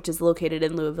 which is located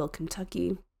in Louisville,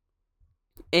 Kentucky.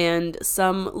 And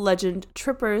some legend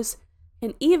trippers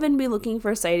can even be looking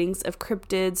for sightings of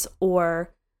cryptids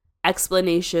or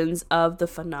explanations of the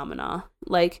phenomena,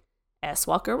 like S.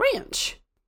 Walker Ranch,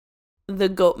 the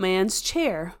Goatman's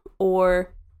Chair,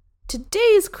 or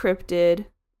today's cryptid,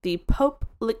 the Pope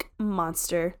Lick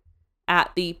Monster,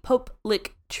 at the Pope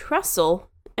Lick Trestle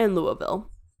in Louisville.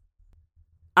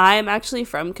 I am actually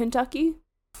from Kentucky,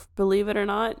 believe it or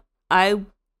not. I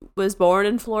was born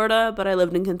in Florida, but I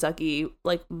lived in Kentucky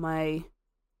like my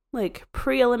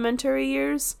pre-elementary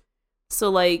years. So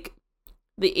like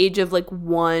the age of like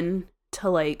 1 to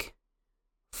like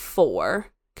 4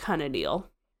 kind of deal.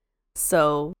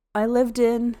 So I lived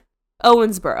in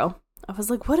Owensboro. I was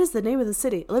like, what is the name of the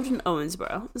city? I lived in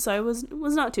Owensboro, so I was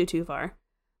not too far.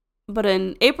 But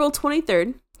in April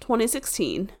 23rd,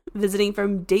 2016, visiting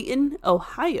from Dayton,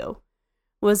 Ohio,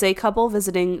 was a couple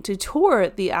visiting to tour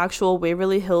the actual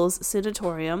Waverly Hills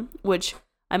Sanatorium, which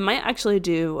I might actually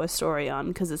do a story on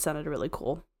because it sounded really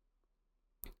cool.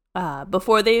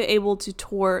 Before they were able to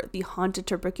tour the haunted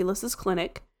tuberculosis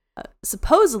clinic,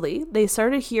 supposedly they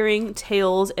started hearing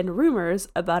tales and rumors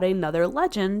about another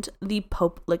legend, the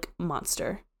Pope Lick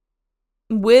Monster.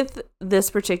 With this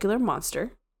particular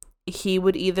monster, he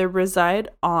would either reside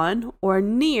on or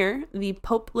near the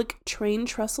Pope Lick train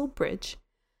trestle bridge,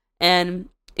 and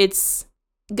it's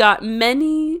got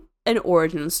many an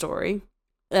origin story.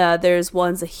 There's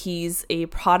ones that he's a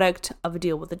product of a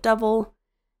deal with the devil,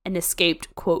 an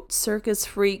escaped, quote, circus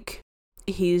freak.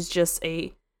 He's just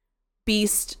a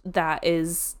beast that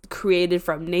is created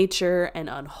from nature and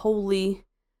unholy.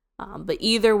 But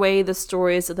either way, the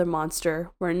stories of the monster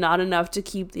were not enough to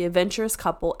keep the adventurous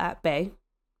couple at bay.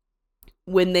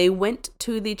 When they went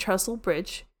to the trestle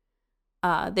bridge,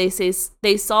 they say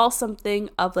they saw something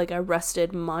of like a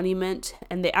rusted monument,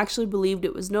 and they actually believed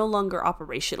it was no longer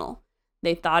operational.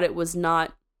 They thought it was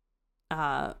not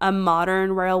a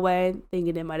modern railway,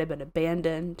 thinking it might have been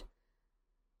abandoned.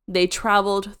 They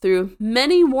traveled through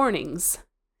many warnings,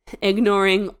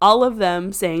 ignoring all of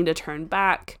them saying to turn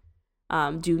back,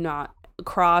 do not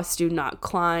cross, do not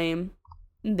climb.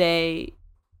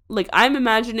 I'm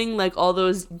imagining like all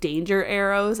those danger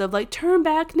arrows of like, turn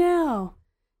back now,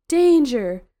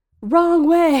 danger, wrong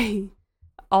way,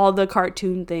 all the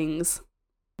cartoon things.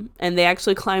 And they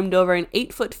actually climbed over an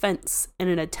 8-foot fence in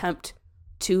an attempt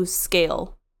to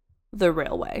scale the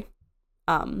railway.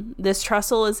 This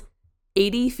trestle is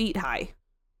 80 feet high.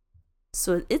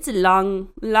 So it's a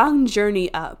long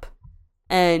journey up.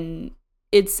 And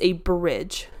it's a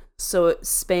bridge. So it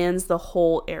spans the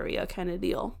whole area kind of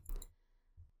deal.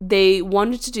 They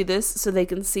wanted to do this so they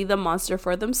can see the monster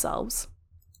for themselves.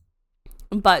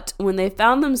 But when they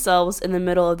found themselves in the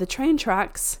middle of the train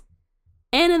tracks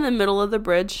and in the middle of the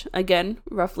bridge, again,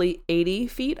 roughly 80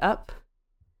 feet up,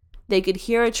 they could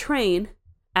hear a train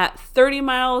at 30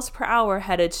 miles per hour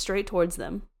headed straight towards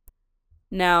them.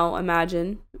 Now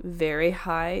imagine, very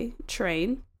high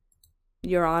train.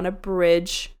 You're on a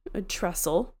bridge, a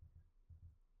trestle.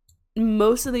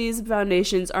 Most of these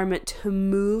foundations are meant to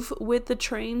move with the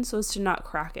train so as to not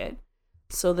crack it.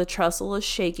 So the trestle is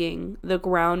shaking. The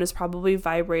ground is probably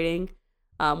vibrating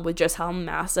with just how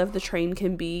massive the train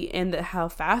can be and how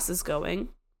fast it's going.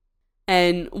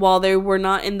 And while they were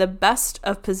not in the best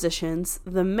of positions,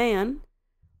 the man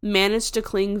managed to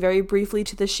cling very briefly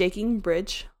to the shaking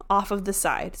bridge off of the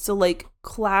side. So like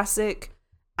classic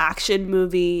action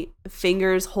movie,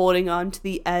 fingers holding on to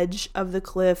the edge of the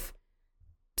cliff,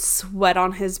 sweat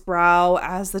on his brow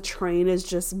as the train is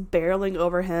just barreling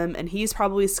over him, and he's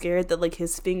probably scared that like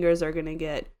his fingers are gonna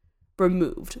get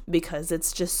removed because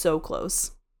it's just so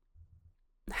close.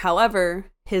 However,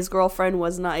 his girlfriend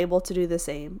was not able to do the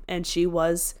same, and she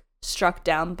was struck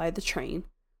down by the train,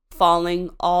 falling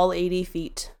all 80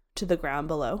 feet to the ground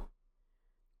below.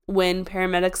 When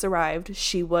paramedics arrived,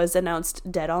 she was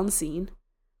announced dead on scene,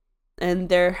 and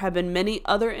there have been many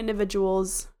other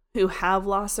individuals who have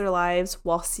lost their lives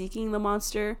while seeking the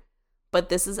monster, but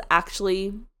this is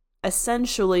actually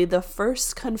essentially the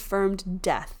first confirmed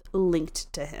death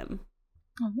linked to him.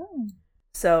 Oh.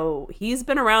 So he's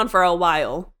been around for a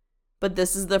while, but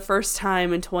this is the first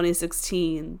time in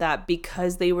 2016 that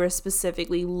because they were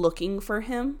specifically looking for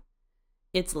him,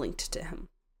 it's linked to him.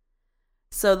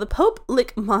 So the Pope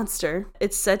Lick monster,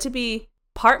 it's said to be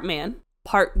part man,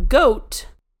 part goat,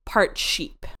 part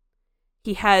sheep.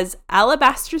 He has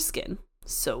alabaster skin,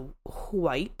 so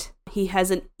white. He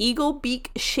has an eagle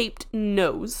beak shaped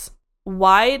nose,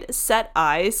 wide set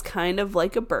eyes, kind of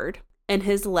like a bird, and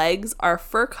his legs are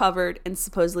fur covered and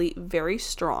supposedly very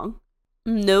strong.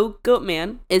 No goat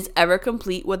man is ever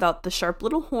complete without the sharp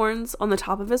little horns on the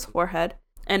top of his forehead,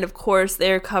 and of course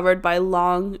they are covered by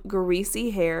long,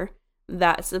 greasy hair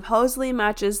that supposedly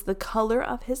matches the color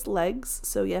of his legs.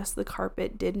 So yes, the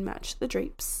carpet did match the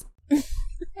drapes.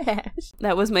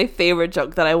 That was my favorite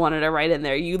joke that I wanted to write in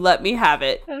there. You let me have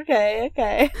it.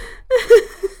 Okay.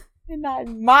 Not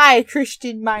my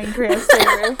Christian Minecraft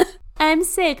server. I'm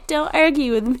sick. Don't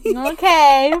argue with me.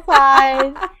 Okay,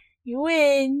 fine. You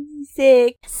win.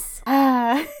 6.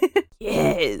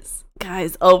 Yes.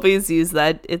 Guys, always use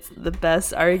that. It's the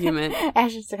best argument.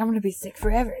 Ashley's like, I'm gonna be sick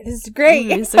forever. This is I'm great.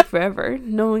 gonna be sick forever.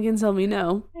 No one can tell me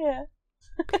no. Yeah.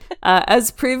 As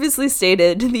previously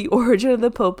stated, the origin of the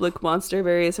Pope Lick monster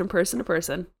varies from person to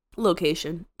person,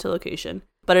 location to location.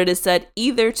 But it is said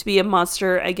either to be a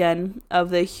monster, again,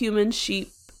 of the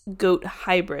human-sheep-goat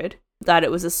hybrid, that it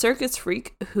was a circus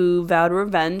freak who vowed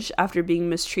revenge after being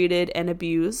mistreated and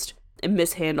abused and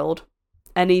mishandled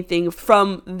anything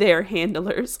from their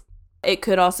handlers. It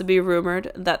could also be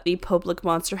rumored that the Pope Lick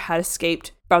monster had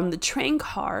escaped from the train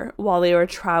car while they were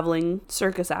traveling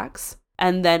circus acts,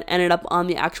 and then ended up on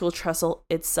the actual trestle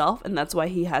itself, and that's why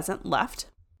he hasn't left.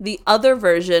 The other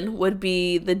version would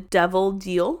be the devil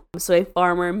deal, so a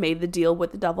farmer made the deal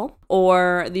with the devil,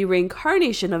 or the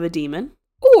reincarnation of a demon,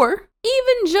 or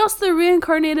even just the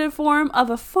reincarnated form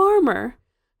of a farmer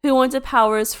who wanted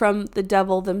powers from the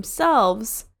devil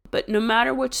themselves. But no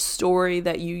matter which story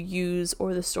that you use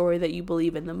or the story that you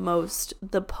believe in the most,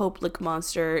 the Pope Lick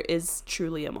monster is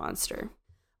truly a monster.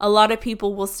 A lot of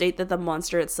people will state that the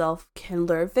monster itself can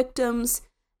lure victims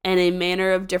in a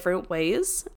manner of different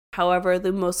ways. However,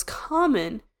 the most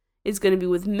common is going to be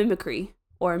with mimicry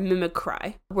or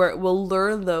mimicry, where it will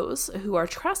lure those who are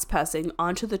trespassing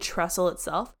onto the trestle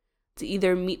itself to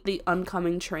either meet the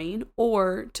oncoming train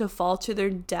or to fall to their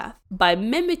death by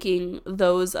mimicking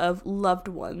those of loved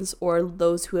ones or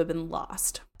those who have been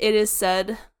lost. It is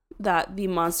said that the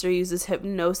monster uses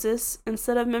hypnosis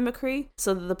instead of mimicry,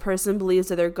 so that the person believes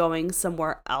that they're going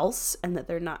somewhere else and that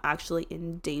they're not actually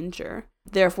in danger,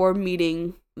 therefore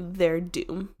meeting their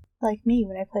doom. Like me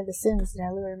when I play The Sims and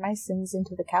I lure my Sims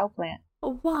into the cow plant.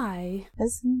 Why?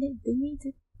 Because they need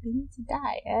to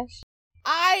die, Ash.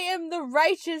 I am the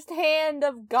righteous hand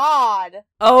of God.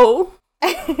 Oh,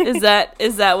 is that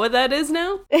what that is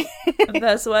now?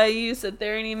 That's why you sit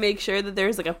there and you make sure that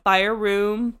there's like a fire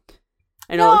room,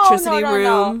 an electricity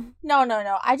room.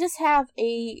 No. I just have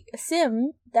a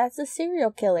Sim that's a serial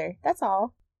killer. That's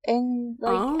all. And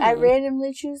I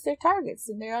randomly choose their targets,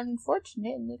 and they're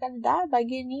unfortunate, and they gotta die by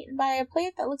getting eaten by a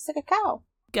plant that looks like a cow.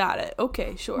 Got it.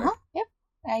 Okay, sure. Uh-huh. Yep.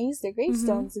 I use their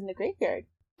gravestones in the graveyard.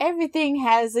 Everything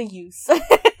has a use.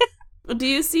 Do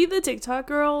you see the TikTok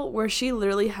girl where she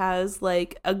literally has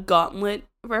like a gauntlet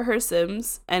for her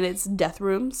Sims and it's death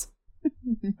rooms?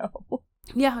 No.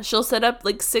 Yeah, she'll set up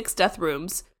like 6 death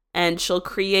rooms and she'll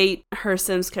create her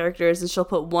Sims characters and she'll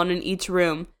put one in each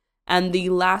room, and the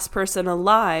last person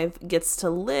alive gets to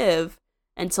live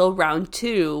until round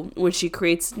 2 when she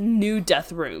creates new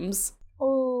death rooms.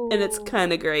 Oh. And it's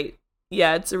kind of great.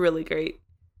 Yeah, it's really great.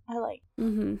 I like.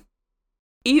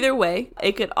 Either way,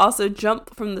 it could also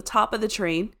jump from the top of the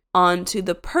train onto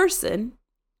the person,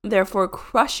 therefore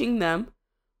crushing them,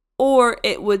 or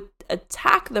it would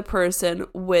attack the person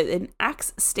with an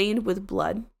axe stained with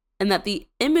blood, and that the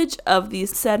image of the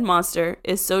said monster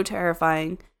is so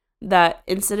terrifying that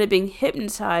instead of being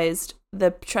hypnotized, the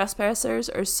trespassers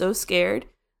are so scared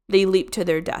they leap to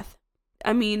their death.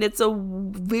 I mean, it's a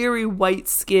very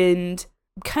white-skinned,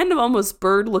 kind of almost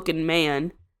bird-looking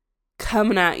man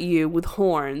coming at you with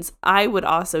horns. I would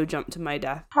also jump to my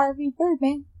death. Harvey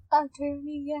Birdman,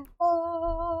 attorney at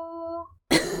law.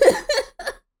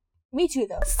 Me too,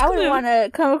 though. I wouldn't want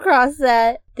to come across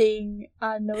that thing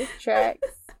on those tracks.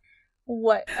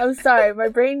 What? I'm sorry, my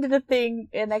brain did a thing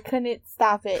and I couldn't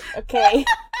stop it, okay?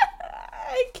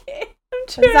 I can't. I'm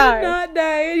trying to not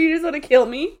die and you just want to kill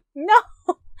me? No!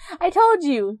 I told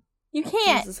you. You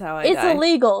can't. This is how it's die.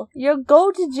 Illegal. You'll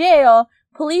go to jail.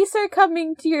 Police are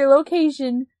coming to your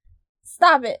location.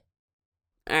 Stop it.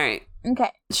 Alright.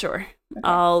 Okay. Sure. Okay.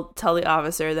 I'll tell the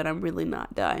officer that I'm really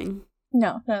not dying.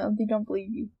 No, they don't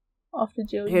believe you. Off to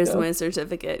jail you Here's go. my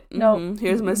certificate. No.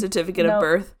 Here's my certificate No. of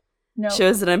birth. No.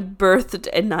 Shows that I'm birthed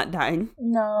and not dying.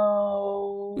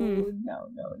 No. Mm.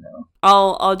 No.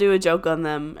 I'll do a joke on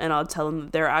them and I'll tell them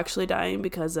that they're actually dying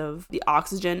because of the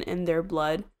oxygen in their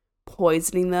blood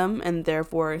poisoning them and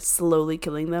therefore slowly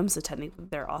killing them. So technically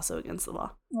they're also against the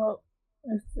law. Well,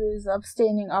 if it was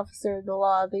upstanding officer of the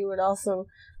law, they would also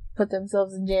put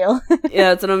themselves in jail. Yeah,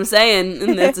 that's what I'm saying.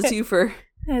 And that's a twofer.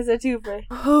 It's a twofer.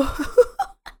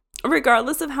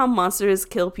 Regardless of how monsters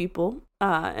kill people,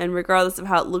 and regardless of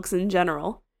how it looks in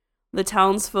general, the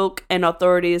townsfolk and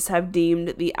authorities have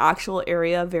deemed the actual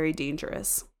area very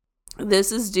dangerous.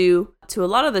 This is due to a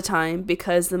lot of the time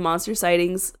because the monster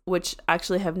sightings, which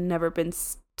actually have never been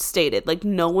stated, like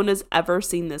no one has ever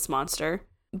seen this monster,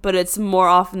 but it's more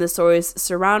often the stories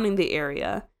surrounding the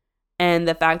area and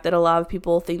the fact that a lot of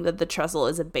people think that the trestle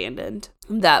is abandoned,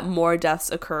 that more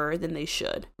deaths occur than they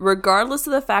should. Regardless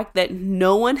of the fact that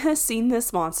no one has seen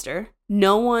this monster,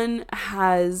 no one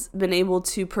has been able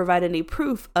to provide any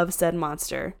proof of said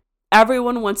monster,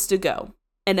 everyone wants to go.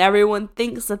 And everyone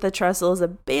thinks that the trestle is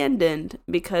abandoned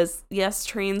because, yes,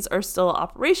 trains are still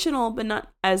operational, but not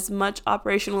as much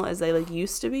operational as they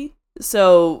used to be.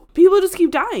 So people just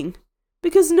keep dying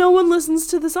because no one listens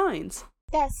to the signs.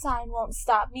 That sign won't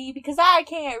stop me because I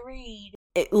can't read.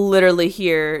 It literally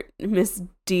here, Miss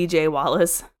DJ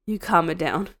Wallace, you calm it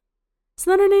down. Is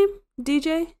that her name?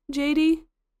 DJ? JD?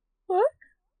 What?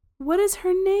 What is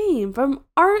her name? From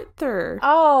Arthur.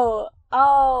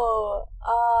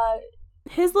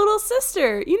 His little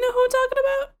sister. You know who I'm talking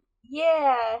about?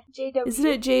 Yeah, JW. Isn't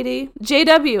it JD?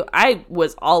 JW. I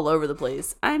was all over the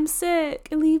place. I'm sick.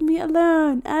 Leave me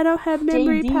alone. I don't have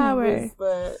memory power.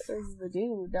 Was the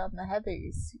dude on the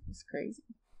Heathers. He was crazy.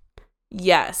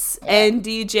 Yes. Yeah. And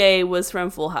DJ was from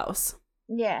Full House.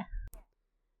 Yeah.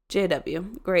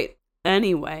 JW. Great.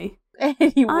 Anyway.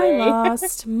 I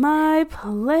lost my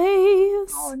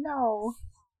place. Oh no.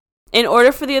 In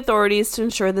order for the authorities to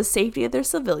ensure the safety of their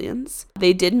civilians,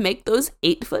 they did make those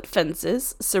 8-foot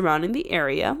fences surrounding the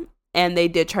area, and they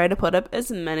did try to put up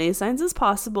as many signs as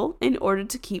possible in order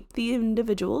to keep the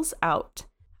individuals out.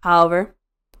 However,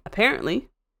 apparently,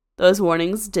 those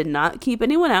warnings did not keep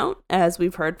anyone out, as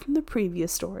we've heard from the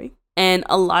previous story. And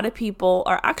a lot of people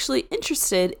are actually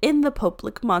interested in the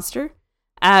Popelik monster,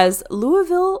 as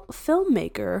Louisville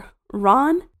filmmaker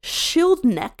Ron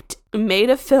Schildknecht made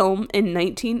a film in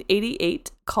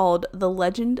 1988 called The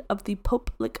Legend of the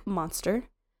Popelik Monster.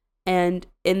 And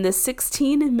in the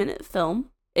 16-minute film,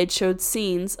 it showed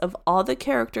scenes of all the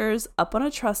characters up on a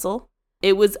trestle.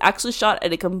 It was actually shot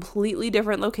at a completely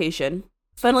different location.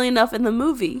 Funnily enough, in the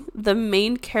movie, the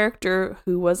main character,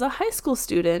 who was a high school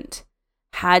student,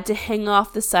 had to hang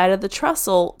off the side of the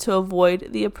trestle to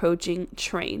avoid the approaching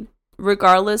train.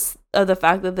 Regardless of the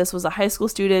fact that this was a high school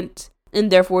student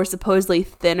and therefore supposedly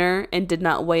thinner and did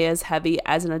not weigh as heavy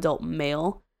as an adult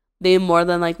male, they more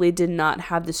than likely did not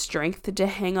have the strength to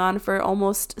hang on for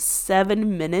almost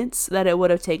 7 minutes that it would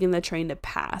have taken the train to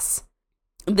pass.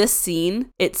 This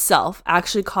scene itself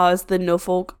actually caused the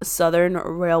Norfolk Southern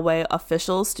Railway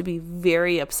officials to be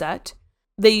very upset.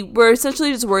 They were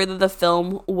essentially just worried that the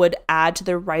film would add to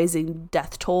the rising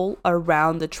death toll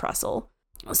around the trestle.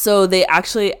 So they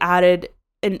actually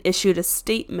issued a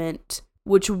statement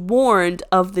which warned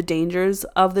of the dangers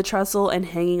of the trestle and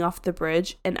hanging off the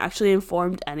bridge, and actually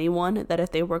informed anyone that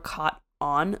if they were caught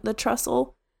on the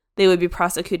trestle, they would be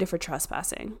prosecuted for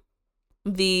trespassing.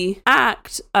 The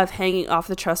act of hanging off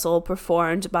the trestle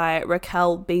performed by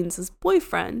Raquel Baines'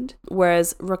 boyfriend,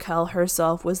 whereas Raquel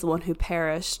herself was the one who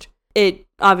perished. It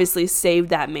obviously saved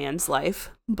that man's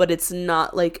life, but it's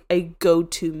not like a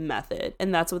go-to method.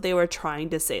 And that's what they were trying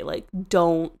to say. Like,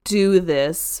 don't do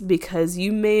this because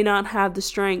you may not have the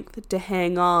strength to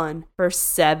hang on for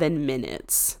 7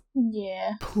 minutes.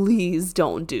 Yeah. Please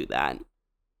don't do that.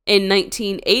 In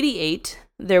 1988,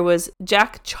 there was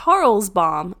Jack Charles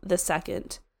Baum II,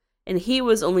 and he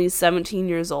was only 17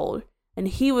 years old, and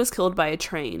he was killed by a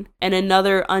train. And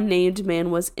another unnamed man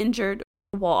was injured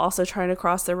while also trying to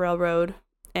cross the railroad,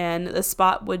 and the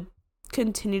spot would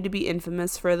continue to be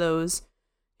infamous for those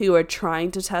who are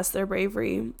trying to test their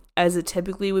bravery, as it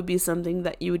typically would be something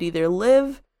that you would either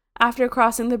live after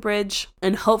crossing the bridge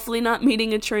and hopefully not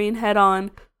meeting a train head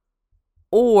on,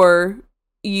 or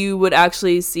you would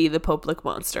actually see the Popelik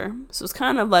monster. So it's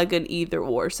kind of like an either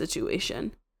or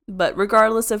situation. But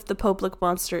regardless if the Popelik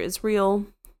monster is real,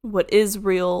 what is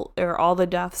real are all the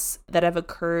deaths that have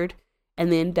occurred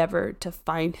and the endeavor to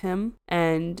find him.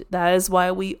 And that is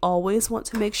why we always want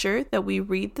to make sure that we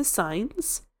read the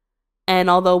signs And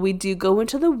although we do go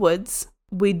into the woods,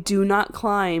 we do not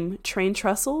climb train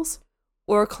trestles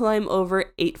or climb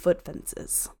over 8-foot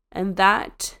fences. And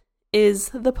that is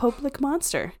the Poplik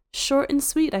monster. Short and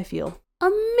sweet, I feel.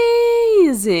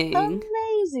 Amazing.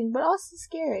 Amazing, but also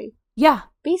scary. Yeah.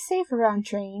 Be safe around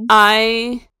trains.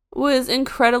 I was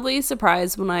incredibly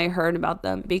surprised when I heard about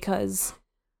them because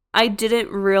I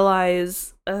didn't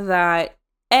realize that,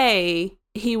 A,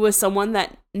 he was someone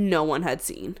that no one had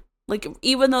seen. Like,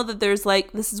 even though that there's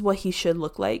like, this is what he should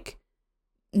look like,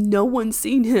 no one's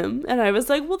seen him. And I was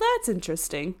like, well, that's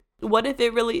interesting. What if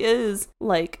it really is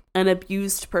like an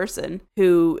abused person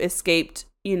who escaped,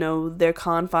 their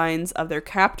confines of their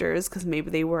captors because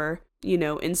maybe they were,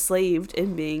 enslaved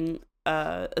in being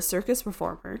a circus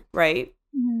performer, right?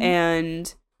 Mm-hmm.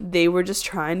 And they were just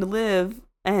trying to live,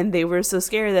 and they were so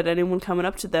scared that anyone coming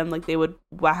up to them, like, they would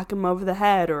whack them over the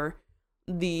head, or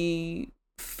the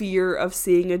fear of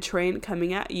seeing a train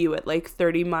coming at you at like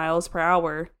 30 miles per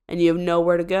hour and you have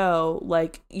nowhere to go,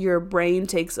 like, your brain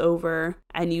takes over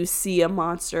and you see a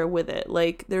monster with it.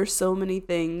 Like, there's so many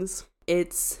things.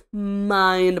 It's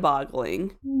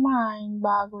mind-boggling.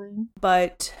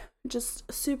 But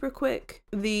just super quick,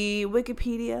 the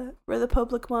Wikipedia for the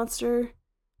Poplik monster,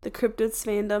 the cryptids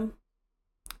fandom,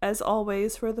 as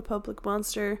always, for the Poplik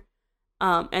monster,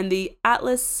 and the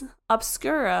Atlas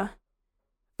Obscura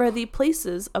for the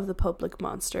places of the Poplik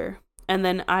monster. And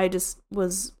then I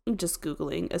was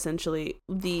Googling, essentially,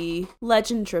 the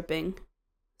legend tripping.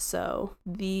 So,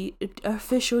 the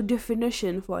official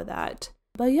definition for that.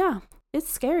 But yeah, it's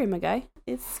scary, my guy.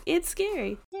 It's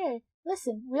scary. Yeah,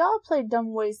 listen, we all played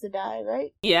Dumb Ways to Die,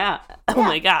 right? Yeah. Oh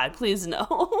my god, please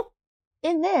no.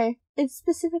 In there, it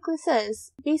specifically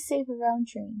says, be safe around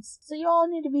trains. So you all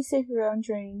need to be safe around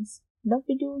trains. Don't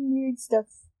be doing weird stuff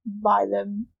by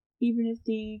them, even if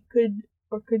they could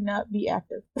or could not be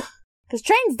active. Because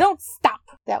trains don't stop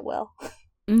that well.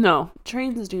 No,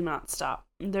 trains do not stop.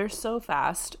 They're so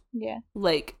fast. Yeah.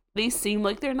 Like, they seem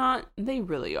like they're not. They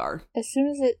really are. As soon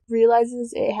as it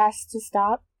realizes it has to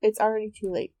stop, it's already too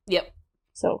late. Yep.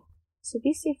 So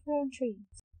be safe around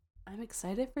trains. I'm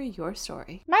excited for your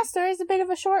story. My story is a bit of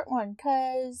a short one,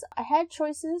 because I had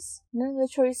choices. None of the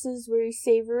choices were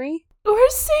savory. Or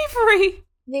savory!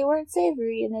 They weren't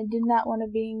savory, and I did not want to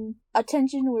bring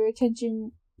attention where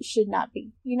attention should not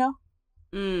be,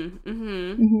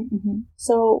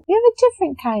 So, we have a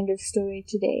different kind of story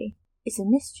today. It's a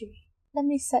mystery. Let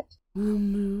me set the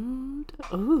mood.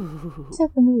 Ooh.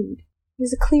 Set the mood. It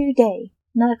was a clear day.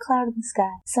 Not a cloud in the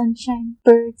sky. Sunshine,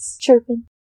 birds chirping,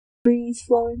 breeze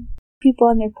flowing, people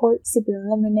on their porch sipping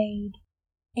lemonade.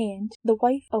 And the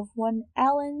wife of one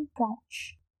Alan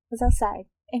Crouch was outside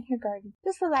in her garden,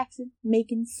 just relaxing,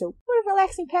 making soap. What a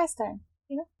relaxing pastime,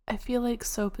 I feel like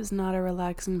soap is not a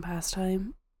relaxing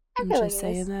pastime. I'm just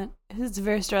saying that. It's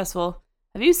very stressful.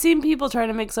 Have you seen people trying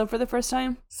to make soap for the first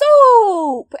time?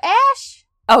 Soap! Ash!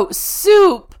 Oh,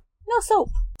 soup! No,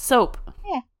 soap. Soap.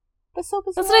 Yeah. But soap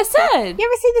is... That's what I said! You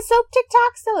ever see the soap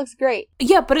TikToks? That looks great.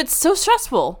 Yeah, but it's so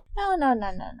stressful. No.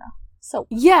 Soap.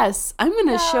 Yes, I'm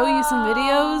gonna show you some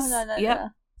videos. Yep. No.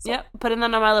 Yep, putting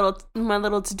that on my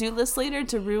little to-do list later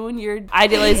to ruin your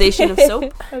idealization of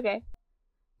soap. Okay.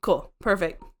 Cool.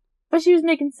 Perfect. But she was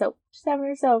making soap. Just having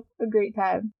herself a great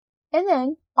time. And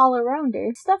then, all around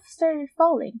her, stuff started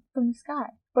falling from the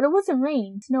sky. But it wasn't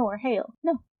rain, snow, or hail.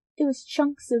 No, it was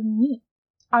chunks of meat.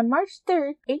 On March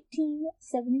 3rd,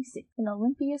 1876, in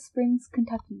Olympia Springs,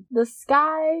 Kentucky, the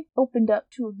sky opened up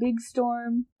to a big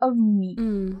storm of meat.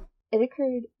 It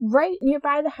occurred right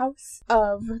nearby the house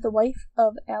of the wife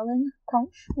of Alan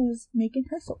Crouch, who was making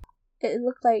her soap. It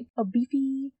looked like a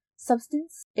beefy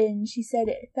substance, and she said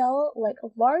it fell like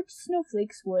large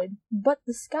snowflakes would, but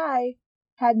the sky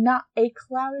had not a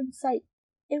cloud in sight.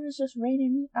 It was just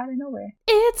raining meat out of nowhere.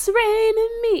 It's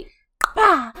raining meat.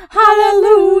 Ah,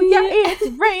 hallelujah, it's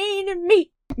raining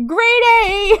meat. Grade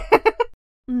A!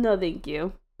 No, thank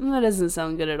you. That doesn't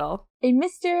sound good at all. A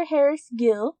Mr. Harris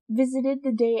Gill visited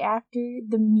the day after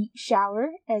the meat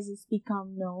shower, as it's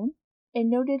become known, and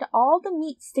noted all the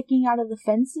meat sticking out of the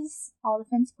fences, all the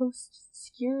fence posts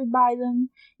skewered by them,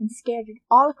 and scattered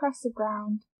all across the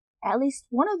ground. At least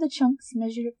one of the chunks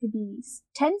measured up to be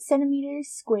 10 centimeters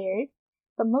squared,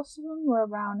 but most of them were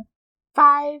around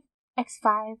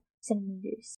 5x5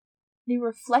 centimeters. They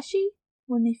were fleshy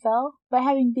when they fell, but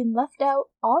having been left out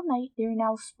all night, they are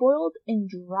now spoiled and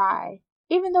dry.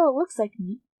 Even though it looks like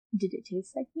meat, did it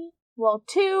taste like meat? Well,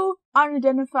 2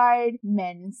 unidentified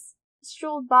men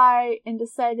strolled by and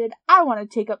decided, I want to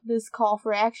take up this call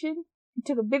for action, and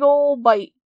took a big old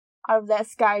bite out of that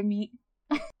sky meat.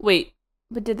 Wait,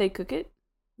 but did they cook it?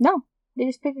 No, they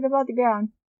just picked it up off the ground.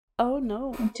 Oh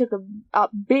no. and took a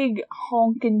big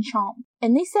honkin' chomp.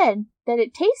 And they said that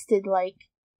it tasted like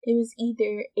it was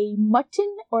either a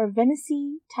mutton or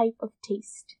venison type of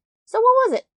taste. So what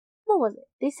was it? What was it?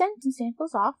 They sent some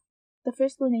samples off. The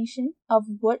first explanation of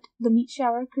what the meat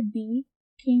shower could be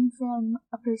came from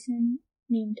a person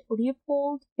named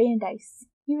Leopold Bandice.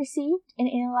 He received and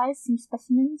analyzed some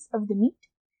specimens of the meat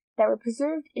that were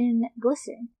preserved in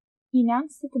glycerin. He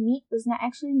announced that the meat was not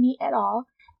actually meat at all,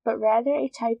 but rather a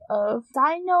type of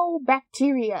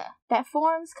cyanobacteria that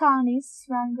forms colonies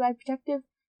surrounded by protective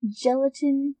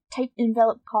gelatin-type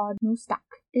envelope called nostoc.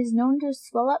 It is known to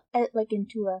swell up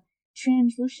into a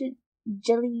translucent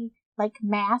jelly-like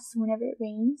mass whenever it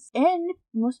rains, and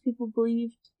most people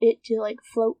believed it to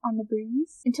float on the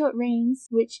breeze until it rains,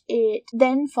 which it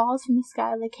then falls from the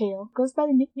sky like hail. It goes by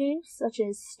the nicknames such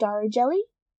as star jelly,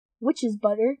 witch's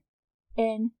butter,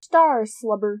 and star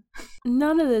slubber.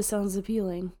 None of this sounds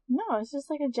appealing. No, it's just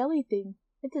like a jelly thing.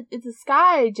 It's a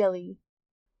sky jelly.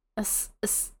 A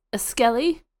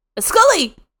skelly? A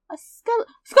scully! A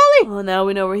Scully! Well, now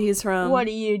we know where he's from. What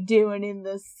are you doing in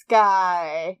the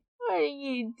sky? What are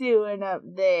you doing up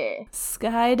there?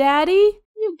 Sky Daddy?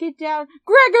 You get down.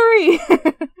 Gregory!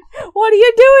 What are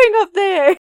you doing up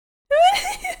there?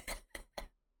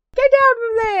 Get down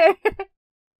from there!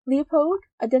 Leopold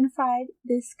identified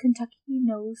this Kentucky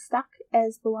nostoc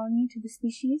as belonging to the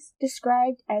species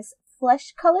described as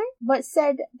flesh color, but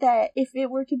said that if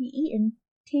it were to be eaten,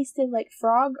 tasted like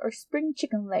frog or spring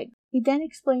chicken leg. He then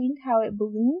explained how it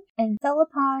ballooned and fell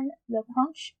upon the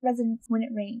crunch residents when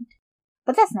it rained.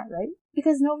 But that's not right,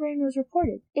 because no rain was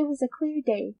reported. It was a clear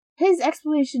day. His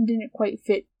explanation didn't quite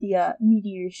fit the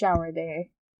meteor shower there.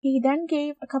 He then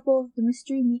gave a couple of the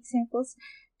mystery meat samples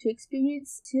to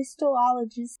experienced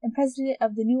histologist and president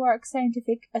of the Newark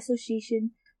Scientific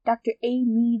Association, Dr. A.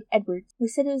 Mead Edwards, who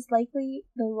said it was likely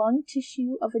the lung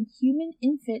tissue of a human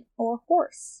infant or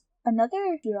horse.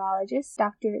 Another geologist,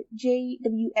 Dr. J.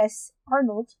 W. S.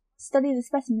 Arnold, studied the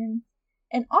specimen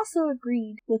and also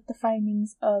agreed with the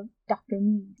findings of Dr.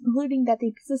 Mead, concluding that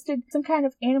they consisted of some kind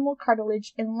of animal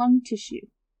cartilage and lung tissue.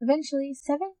 Eventually,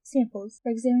 7 samples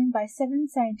were examined by 7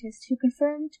 scientists who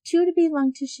confirmed 2 to be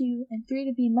lung tissue and 3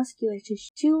 to be muscular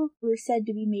tissue. 2 were said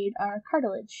to be made out of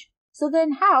cartilage. So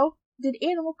then how did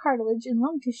animal cartilage and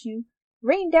lung tissue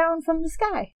rain down from the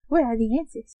sky? Where are the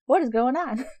answers? What is going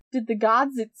on? Did the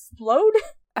gods explode?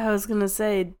 I was gonna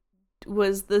say,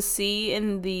 was the sea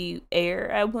in the air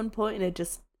at one point and it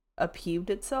just upheaved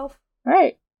itself?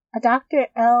 Right. A Dr.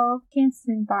 L.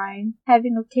 Kanstenbein,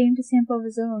 having obtained a sample of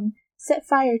his own, set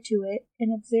fire to it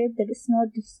and observed that it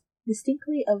smelled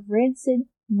distinctly of rancid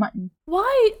mutton.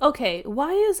 Why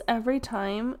is every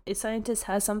time a scientist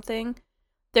has something,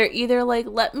 they're either like,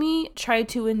 let me try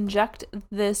to inject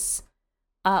this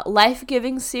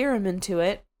life-giving serum into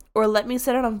it, or let me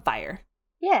set it on fire.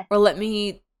 Yeah. Or let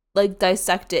me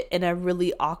dissect it in a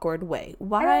really awkward way.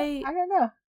 Why? I don't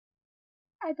know.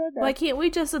 Why can't we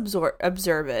just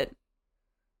observe it?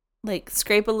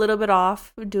 Scrape a little bit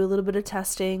off, do a little bit of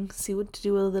testing, see what to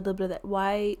do with a little bit of that.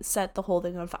 Why set the whole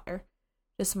thing on fire?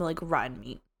 Just smell like rotten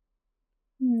meat.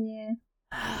 Yeah.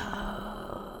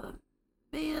 Oh,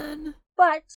 man.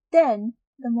 But then,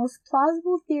 the most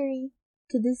plausible theory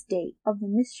to this date of the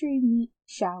mystery meat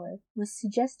shower was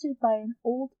suggested by an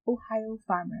old Ohio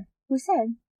farmer, who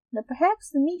said that perhaps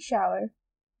the meat shower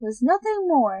was nothing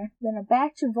more than a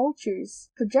batch of vultures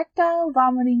projectile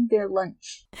vomiting their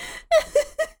lunch.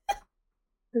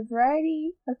 The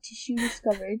variety of tissue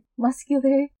discovered,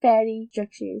 muscular, fatty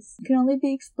structures, can only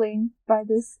be explained by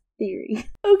this theory.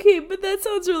 Okay, but that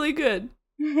sounds really good.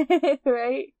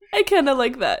 Right? I kind of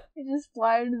like that. It just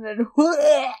flies and then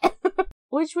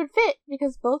which would fit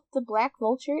because both the black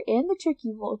vulture and the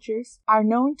turkey vultures are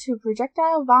known to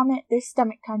projectile vomit their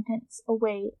stomach contents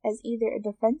away as either a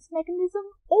defense mechanism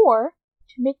or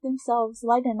to make themselves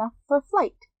light enough for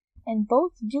flight, and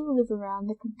both do live around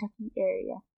the Kentucky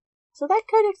area. So that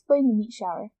could explain the meat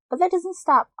shower, but that doesn't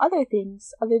stop other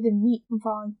things other than meat from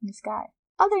falling from the sky.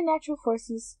 Other natural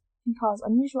forces can cause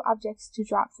unusual objects to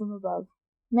drop from above.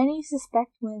 Many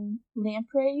suspect when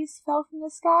lampreys fell from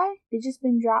the sky, they've just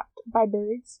been dropped by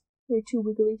birds who are too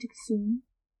wiggly to consume.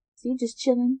 See, just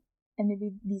chilling, and there'd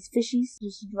be these fishies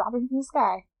just dropping from the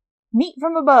sky. Meat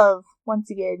from above,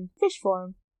 once again, fish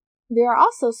form. There are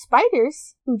also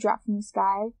spiders who drop from the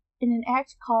sky in an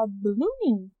act called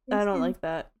ballooning. I don't like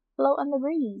that. Float on the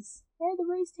breeze, where the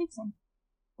breeze takes them.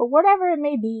 But whatever it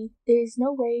may be, there is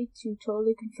no way to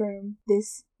totally confirm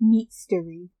this meat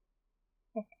story.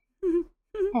 And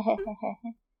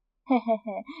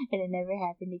it never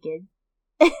happened again.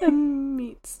 The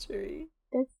meat story.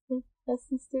 That's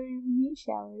the story of the meat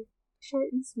shower.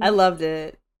 Short and sweet. I loved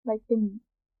it. Like the meat.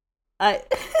 The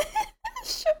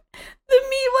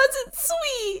meat wasn't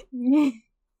sweet.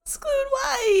 Exclude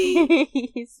why?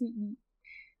 Sweet meat.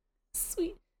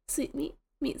 Sweet meat.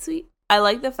 Meat sweet. I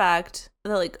like the fact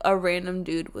that like a random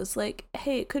dude was like,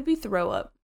 hey, it could be throw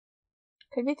up.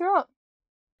 Could be throw up.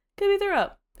 Could be throw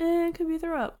up. Could be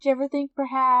throw up. Did you ever think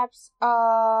perhaps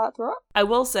throw up? I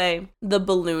will say the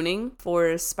ballooning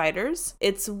for spiders,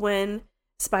 it's when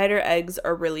spider eggs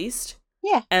are released.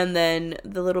 Yeah. And then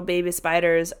the little baby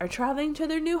spiders are traveling to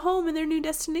their new home and their new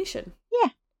destination. Yeah.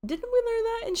 Didn't we learn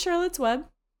that in Charlotte's Web?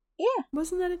 Yeah.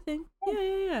 Wasn't that a thing?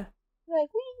 Yeah. Like,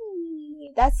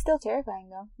 wee. That's still terrifying,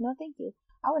 though. No, thank you.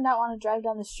 I would not want to drive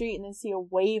down the street and then see a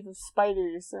wave of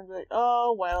spiders and be like,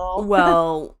 oh, well.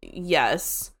 Well,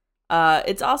 yes.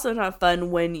 It's also not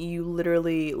fun when you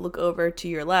literally look over to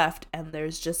your left and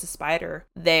there's just a spider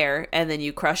there, and then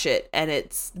you crush it and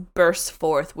it bursts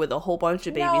forth with a whole bunch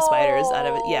of baby spiders out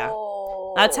of it. Yeah.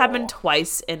 That's happened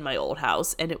twice in my old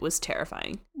house, and it was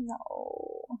terrifying.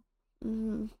 No.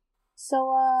 Mm.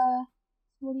 So,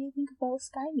 what do you think about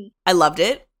sky meat? I loved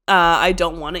it. I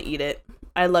don't want to eat it.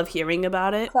 I love hearing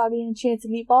about it. Cloudy and a Chance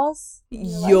of Meatballs?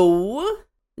 Yo!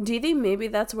 Do you think maybe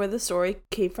that's where the story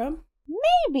came from?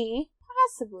 Maybe.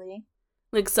 Possibly.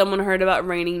 Like someone heard about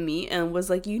raining meat and was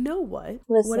like, you know what?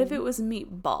 Listen. What if it was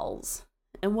meatballs?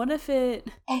 And what if it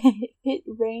it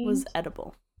rained was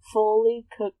edible? Fully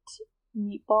cooked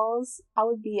meatballs, I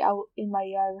would be out in my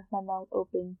yard with my mouth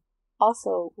open.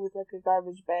 Also with like a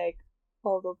garbage bag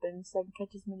pulled open so I can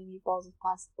catch as many meatballs as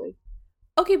possibly.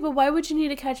 Okay, but why would you need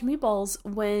to catch meatballs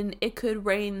when it could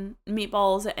rain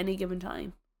meatballs at any given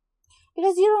time?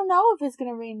 Because you don't know if it's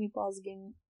gonna rain meatballs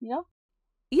again, you know?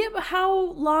 Yeah, but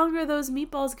how long are those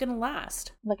meatballs gonna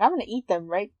last? Like, I'm gonna eat them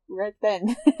right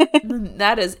then.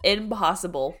 That is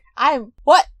impossible.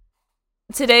 What?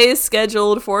 Today's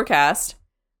scheduled forecast,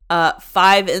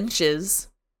 5 inches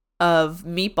of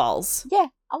meatballs. Yeah,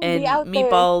 I'm gonna be out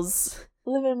meatballs, there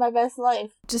living my best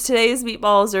life. Just today's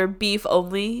meatballs are beef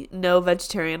only, no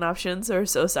vegetarian options, or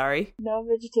so sorry. No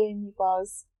vegetarian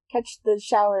meatballs. Catch the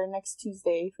shower next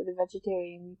Tuesday for the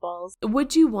vegetarian meatballs.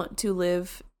 Would you want to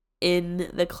live in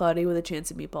the Cloudy with a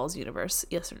Chance of Meatballs universe?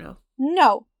 Yes or no?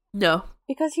 No. No.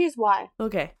 Because here's why.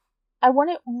 Okay. I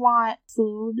wouldn't want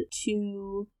food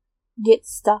to get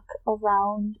stuck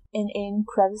around and in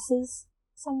crevices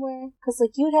somewhere. Because,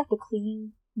 like, you would have to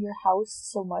clean your house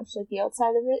so much, like, the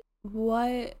outside of it.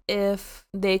 What if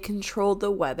they controlled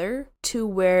the weather to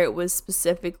where it was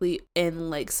specifically in,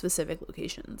 like, specific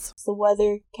locations? It's the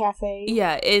Weather Cafe.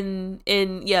 Yeah, in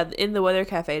the Weather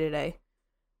Cafe today.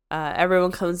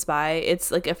 Everyone comes by.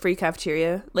 It's like a free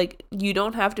cafeteria. Like, you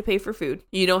don't have to pay for food.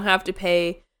 You don't have to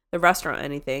pay the restaurant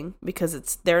anything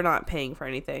because they're not paying for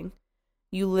anything.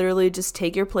 You literally just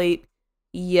take your plate.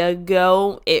 You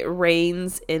go. It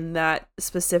rains in that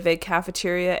specific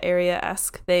cafeteria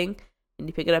area-esque thing, and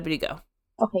you pick it up and you go.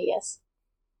 Okay, yes.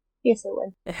 Yes, I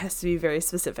would. It has to be very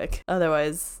specific.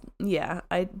 Otherwise, yeah.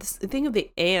 I think of the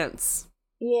ants.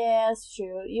 Yeah, that's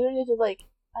true. You would just, like,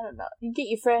 I don't know. You get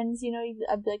your friends, you know.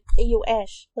 I'd be like, "Hey, yo,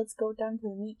 Ash, let's go down to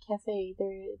the meat cafe.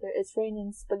 It's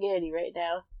raining spaghetti right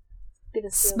now.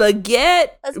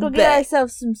 Spaghetti. Let's go get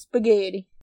ourselves some spaghetti."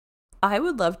 I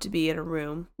would love to be in a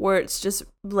room where it's just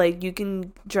like you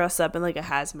can dress up in like a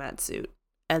hazmat suit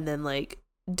and then like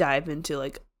dive into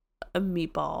like a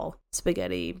meatball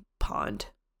spaghetti pond.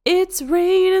 It's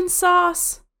rain and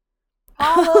sauce.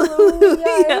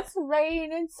 Hallelujah, it's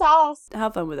rain and sauce.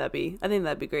 How fun would that be? I think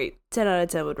that'd be great. 10 out of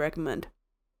 10 would recommend.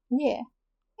 Yeah.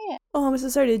 Oh, I'm so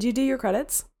sorry. Did you do your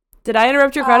credits? Did I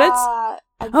interrupt your credits? I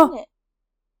didn't.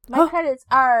 My credits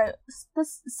are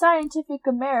Scientific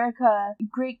America,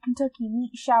 Great Kentucky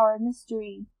Meat Shower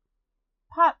Mystery,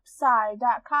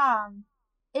 PopSci.com,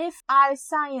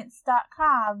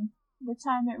 IfIScience.com, The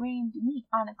Time It Rained Meat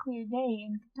on a Clear Day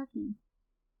in Kentucky,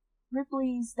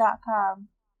 Ripley's.com,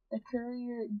 The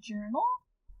Courier Journal,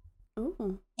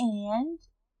 Ooh. and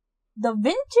The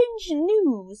Vintage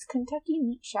News Kentucky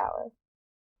Meat Shower.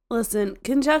 Listen,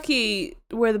 Kentucky,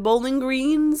 where the Bowling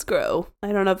Greens grow.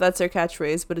 I don't know if that's their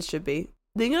catchphrase, but it should be.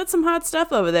 They got some hot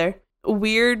stuff over there.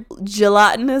 Weird,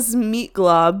 gelatinous meat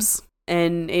globs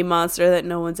and a monster that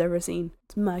no one's ever seen.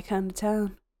 It's my kind of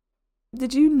town.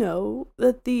 Did you know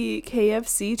that the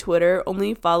KFC Twitter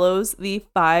only follows the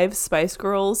 5 Spice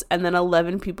Girls and then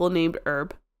 11 people named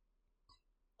Herb?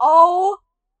 Oh!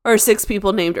 Or 6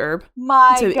 people named Herb.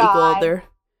 My to God.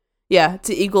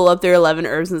 To equal up their 11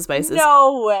 herbs and spices.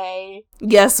 No way.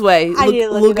 Yes way.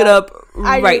 Look it up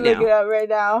right now. I need to look it up right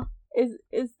now. Is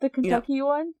the Kentucky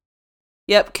one?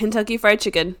 Yep, Kentucky Fried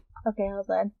Chicken. Okay, hold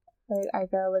on. I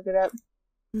gotta look it up.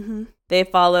 Mm-hmm. They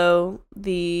follow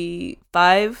the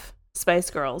 5 Spice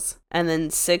Girls and then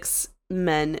 6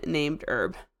 men named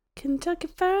Herb. Kentucky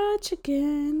Fried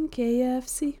Chicken,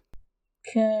 KFC.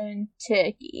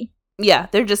 Kentucky. Yeah,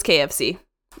 they're just KFC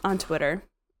on Twitter.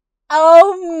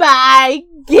 Oh my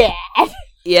god.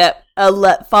 Yep,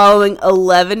 following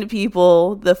 11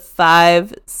 people, the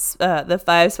 5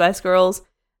 Spice Girls,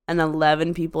 and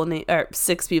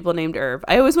 6 people named Herb.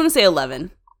 I always want to say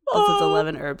 11. It's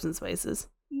 11 herbs and spices.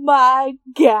 My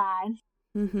god.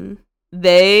 Mm-hmm.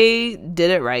 They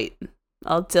did it right.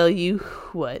 I'll tell you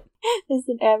what. There's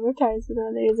an advertisement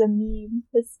on there. There's a meme.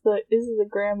 This is a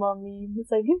grandma meme. It's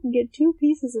like, you can get 2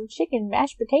 pieces of chicken,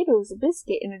 mashed potatoes, a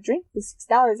biscuit, and a drink for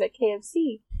 $6 at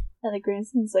KFC. And the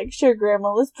grandson's like, sure,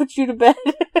 Grandma, let's put you to bed.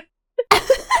 I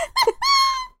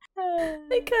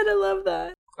kind of love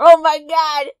that. Oh my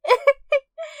god!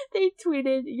 They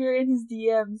tweeted, you're in his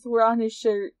DMs, we're on his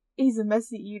shirt. He's a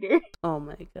messy eater. Oh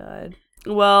my god.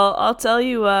 Well, I'll tell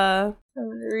you, I'm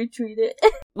gonna retweet it.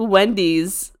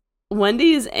 Wendy's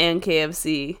and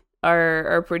KFC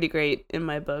are pretty great in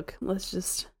my book. Let's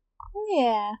just...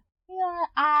 Yeah. You know what?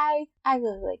 I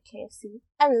really like KFC.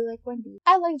 I really like Wendy's.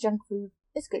 I like junk food.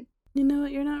 It's good. You know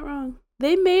what? You're not wrong.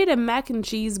 They made a mac and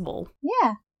cheese bowl.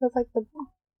 Yeah. With like the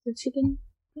chicken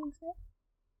things.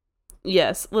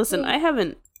 Yes. Listen, I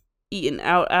haven't eaten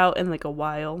out in like a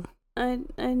while. I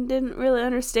didn't really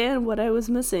understand what I was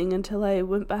missing until I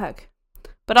went back.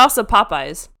 But also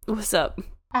Popeyes. What's up?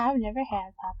 I've never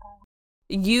had Popeyes.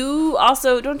 You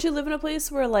also, don't you live in a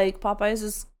place where like Popeyes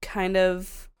is kind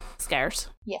of scarce?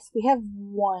 Yes, we have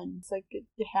one. It's like a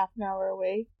half an hour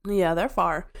away. Yeah, they're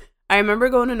far. I remember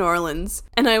going to New Orleans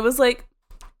and I was like,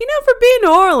 you know, for being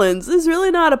New Orleans, there's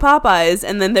really not a Popeyes.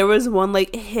 And then there was one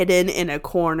like hidden in a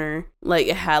corner. Like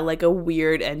it had like a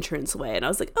weird entranceway. And I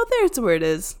was like, oh, there's where it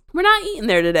is. We're not eating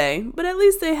there today, but at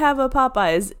least they have a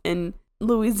Popeyes in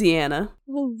Louisiana.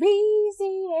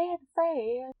 Louisiana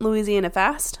fast. Louisiana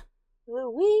fast?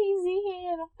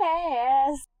 Louisiana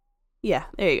fast. Yeah,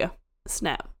 there you go.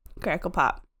 Snap. Crackle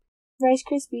pop. Rice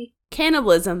Krispie.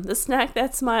 Cannibalism, the snack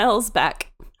that smiles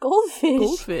back. Goldfish.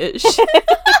 Goldfish.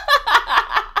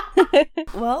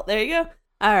 Well, there you go.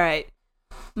 All right.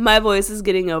 My voice is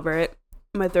getting over it.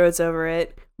 My throat's over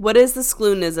it. What is the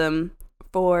Scloonism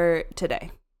for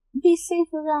today? Be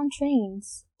safe around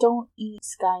trains. Don't eat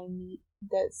sky meat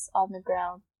that's on the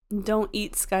ground. Don't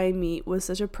eat sky meat was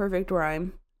such a perfect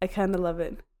rhyme. I kind of love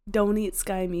it. Don't eat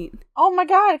sky meat. Oh my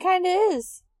god, it kind of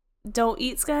is. Don't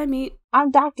eat sky meat.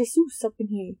 I'm Dr. Seuss up in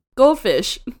here.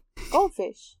 Goldfish.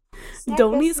 Goldfish. Snack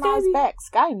Don't eat sky meat. Back.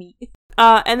 Sky meat.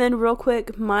 And then real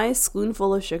quick, my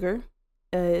spoonful of sugar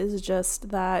is just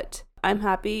that I'm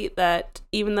happy that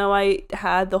even though I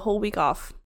had the whole week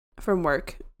off from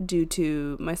work due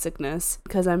to my sickness,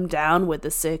 because I'm down with the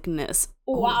sickness.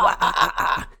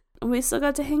 Wow. We still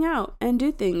got to hang out and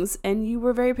do things, and you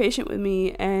were very patient with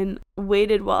me and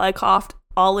waited while I coughed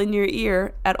all in your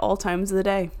ear at all times of the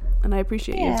day. And I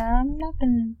appreciate you. Yeah, I'm not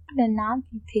gonna not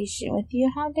be patient with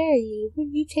you. How dare you? Who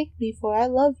do you take me for? I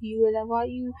love you and I want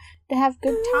you to have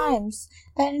good times.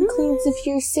 That includes if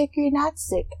you're sick or not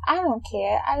sick. I don't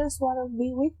care. I just want to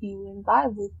be with you and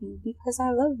vibe with you because I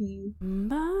love you.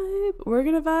 Vibe. We're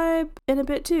gonna vibe in a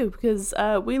bit too, because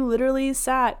we literally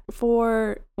sat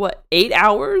for 8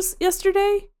 hours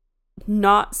yesterday,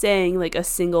 not saying like a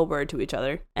single word to each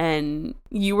other. And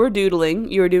you were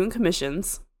doodling. You were doing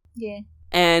commissions. Yeah.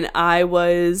 And I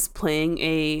was playing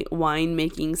a wine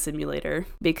making simulator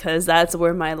because that's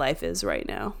where my life is right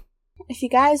now. If you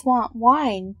guys want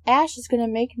wine, Ash is going to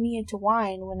make me into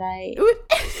wine when I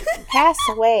pass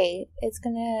away. It's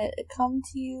going to come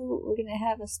to you. We're going to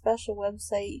have a special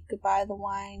website. You could buy the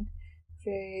wine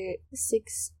for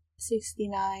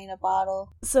 $6.69 a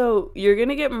bottle. So you're going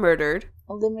to get murdered.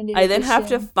 A limited I then edition, have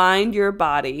to find your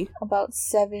body. About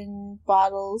 7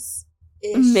 bottles.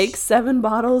 Make 7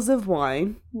 bottles of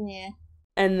wine. Yeah.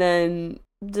 And then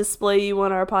display you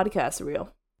on our podcast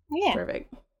reel. Yeah.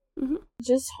 Perfect. Mm-hmm.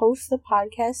 Just host the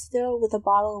podcast still with a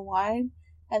bottle of wine,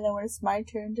 and then when it's my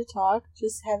turn to talk,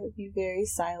 just have it be very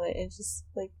silent and just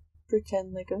like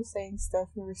pretend like I'm saying stuff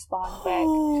and respond back.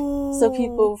 So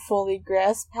people fully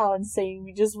grasp how insane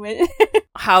we just went.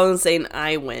 How insane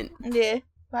I went. Yeah.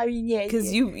 I mean, yeah.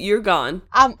 Because you're gone.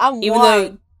 I'm even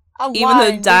wine.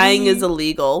 Though dying is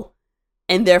illegal.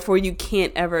 And therefore, you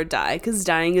can't ever die because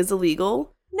dying is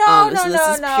illegal. This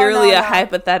is purely a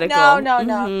hypothetical.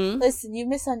 No. Listen, you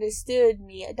misunderstood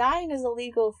me. Dying is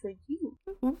illegal for you.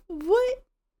 What?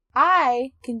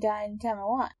 I can die anytime I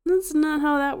want. That's not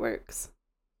how that works.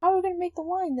 How are we gonna make the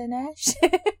wine then, Ash?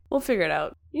 We'll figure it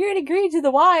out. You already agreed to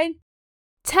the wine.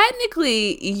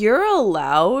 technically, you're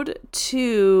allowed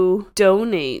to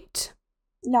donate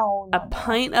No. a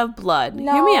pint of blood.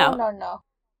 No, Hear me out. No.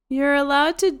 You're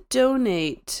allowed to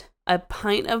donate a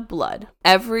pint of blood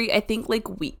every, I think,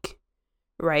 like week,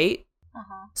 right?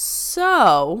 Uh-huh.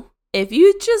 So, if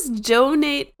you just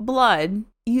donate blood,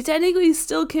 you technically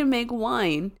still can make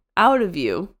wine out of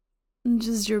you.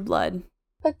 Just your blood.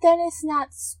 But then it's not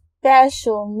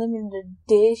special, limited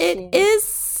edition. It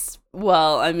is,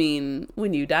 well, I mean,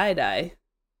 when you die,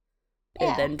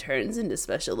 Yeah. it then turns into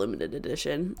special limited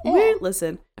edition. Yeah.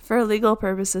 Listen, for legal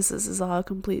purposes, this is all a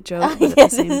complete joke, but Yeah, at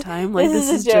the same time, like, this this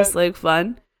is is a just, joke. like,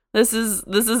 fun. This is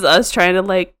us trying to,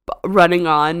 like, running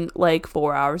on, like,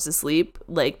 4 hours of sleep,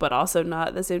 like, but also not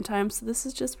at the same time, so this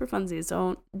is just for funsies.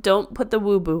 Don't put the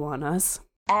woo-boo on us.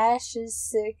 Ash is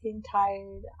sick and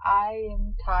tired. I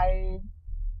am tired.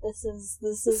 This is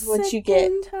what you get.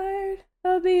 Sick and tired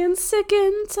of being sick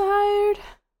and tired.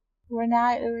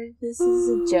 This is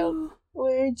a joke. Ooh.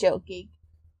 We're joking.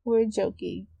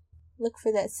 Look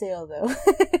for that sale, though.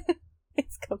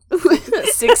 It's coming.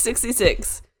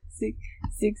 666.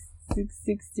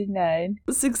 669.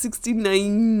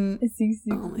 669.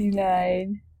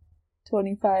 669.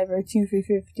 25 or 2 for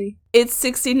 50. It's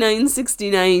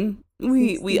 $69.69.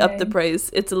 We up the 69. price.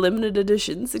 It's a limited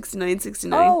edition. $69.69.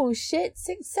 Oh shit!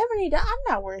 $70. I'm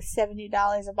not worth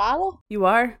 $70 a bottle. You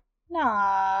are.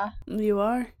 Nah.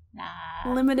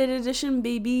 Limited edition,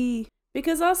 baby.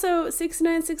 Because also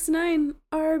 $69.69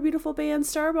 our beautiful band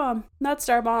Starbomb. Not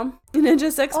Starbomb.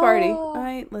 Ninja Sex Party.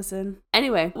 Oh. Listen.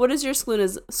 Anyway, what is your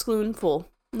spoonful?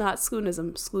 Not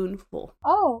scoonism. Spoonful.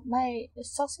 Oh, my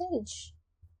sausage.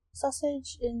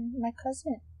 Sausage and my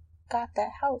cousin got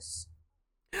that house.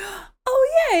 Oh,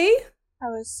 yay! I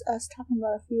was talking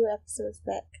about a few episodes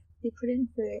back. They put in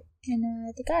for it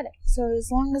and they got it. So as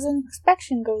long as an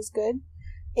inspection goes good,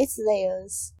 it's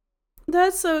theirs.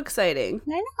 That's so exciting.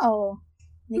 I know.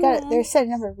 They got it. They're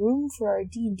setting up a room for our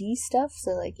D&D stuff.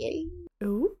 So like, yay,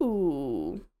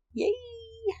 Ooh. yay!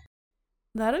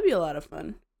 That'd be a lot of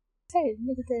fun. Excited.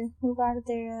 They get to move out of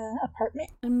their apartment.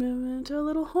 And move into a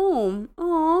little home.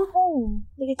 Aw. Home.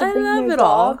 They get to I bring love their it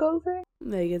all. dog over.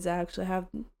 They get to actually have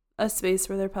a space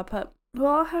for their pup.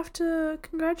 Well, I'll have to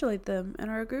congratulate them in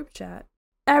our group chat.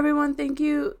 Everyone, thank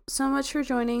you so much for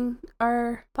joining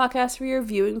our podcast for your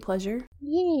viewing pleasure.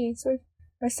 Yay! So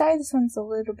we're sorry this one's a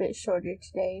little bit shorter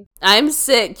today. I'm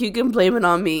sick. You can blame it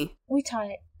on me. We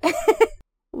tired.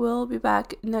 We'll be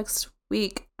back next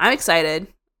week. I'm excited.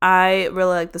 I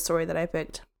really like the story that I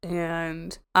picked.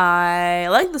 And I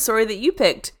like the story that you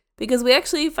picked. Because we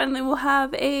actually finally will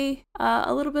have a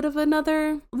little bit of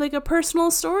another, like a personal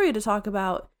story to talk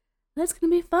about. That's going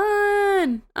to be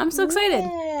fun. I'm so excited.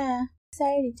 Yeah.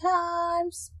 Exciting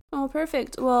times. Oh,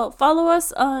 perfect. Well, follow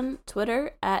us on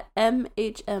Twitter at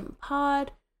MHMPod,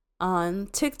 on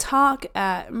TikTok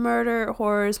at Murder,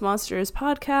 Horrors, Monsters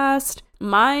Podcast,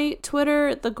 my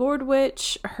Twitter, The Gourd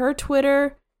Witch, her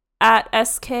Twitter at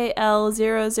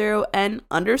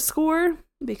SKL00N_,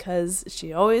 because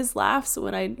she always laughs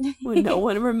when no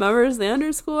one remembers the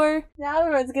underscore. Now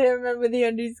everyone's gonna remember the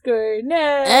underscore.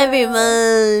 No.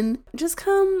 Everyone, just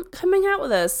come hang out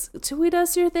with us. Tweet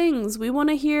us your things. We want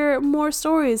to hear more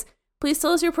stories. Please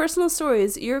tell us your personal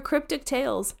stories, your cryptic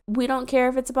tales. We don't care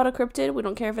if it's about a cryptid. We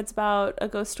don't care if it's about a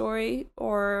ghost story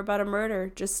or about a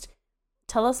murder. Just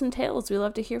tell us some tales. We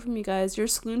love to hear from you guys. Your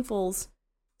spoonfuls.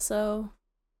 So,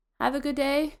 have a good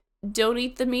day. Don't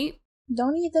eat the meat.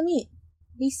 Don't eat the meat.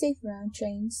 Be safe around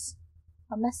trains.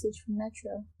 A message from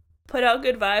Metro. Put out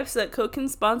good vibes so that Coke can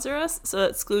sponsor us, so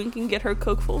that Skloon can get her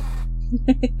Coke full.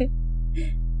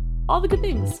 All the good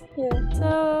things. Yeah.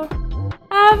 So,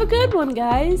 have a good one,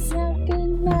 guys.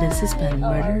 This has been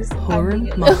Murder, Horror,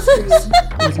 Monsters,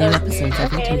 with new episodes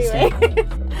every Tuesday.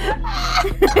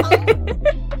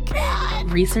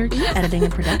 Research, editing,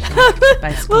 and production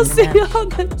by Skloon We'll see and Ash. y'all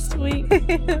next week.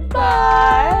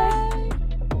 Bye.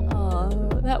 Oh,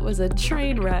 that was a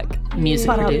train wreck. Music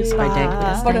produced by Dag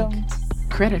the Ba-dum. Distinct.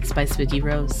 Credits by Spooky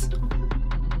Rose.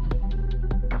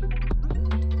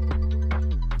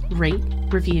 Rate,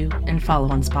 review, and follow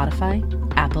on Spotify,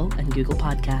 Apple, and Google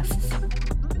Podcasts.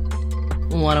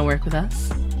 Want to work with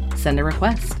us? Send a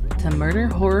request to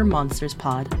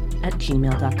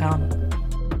murderhorrormonsterspod@gmail.com.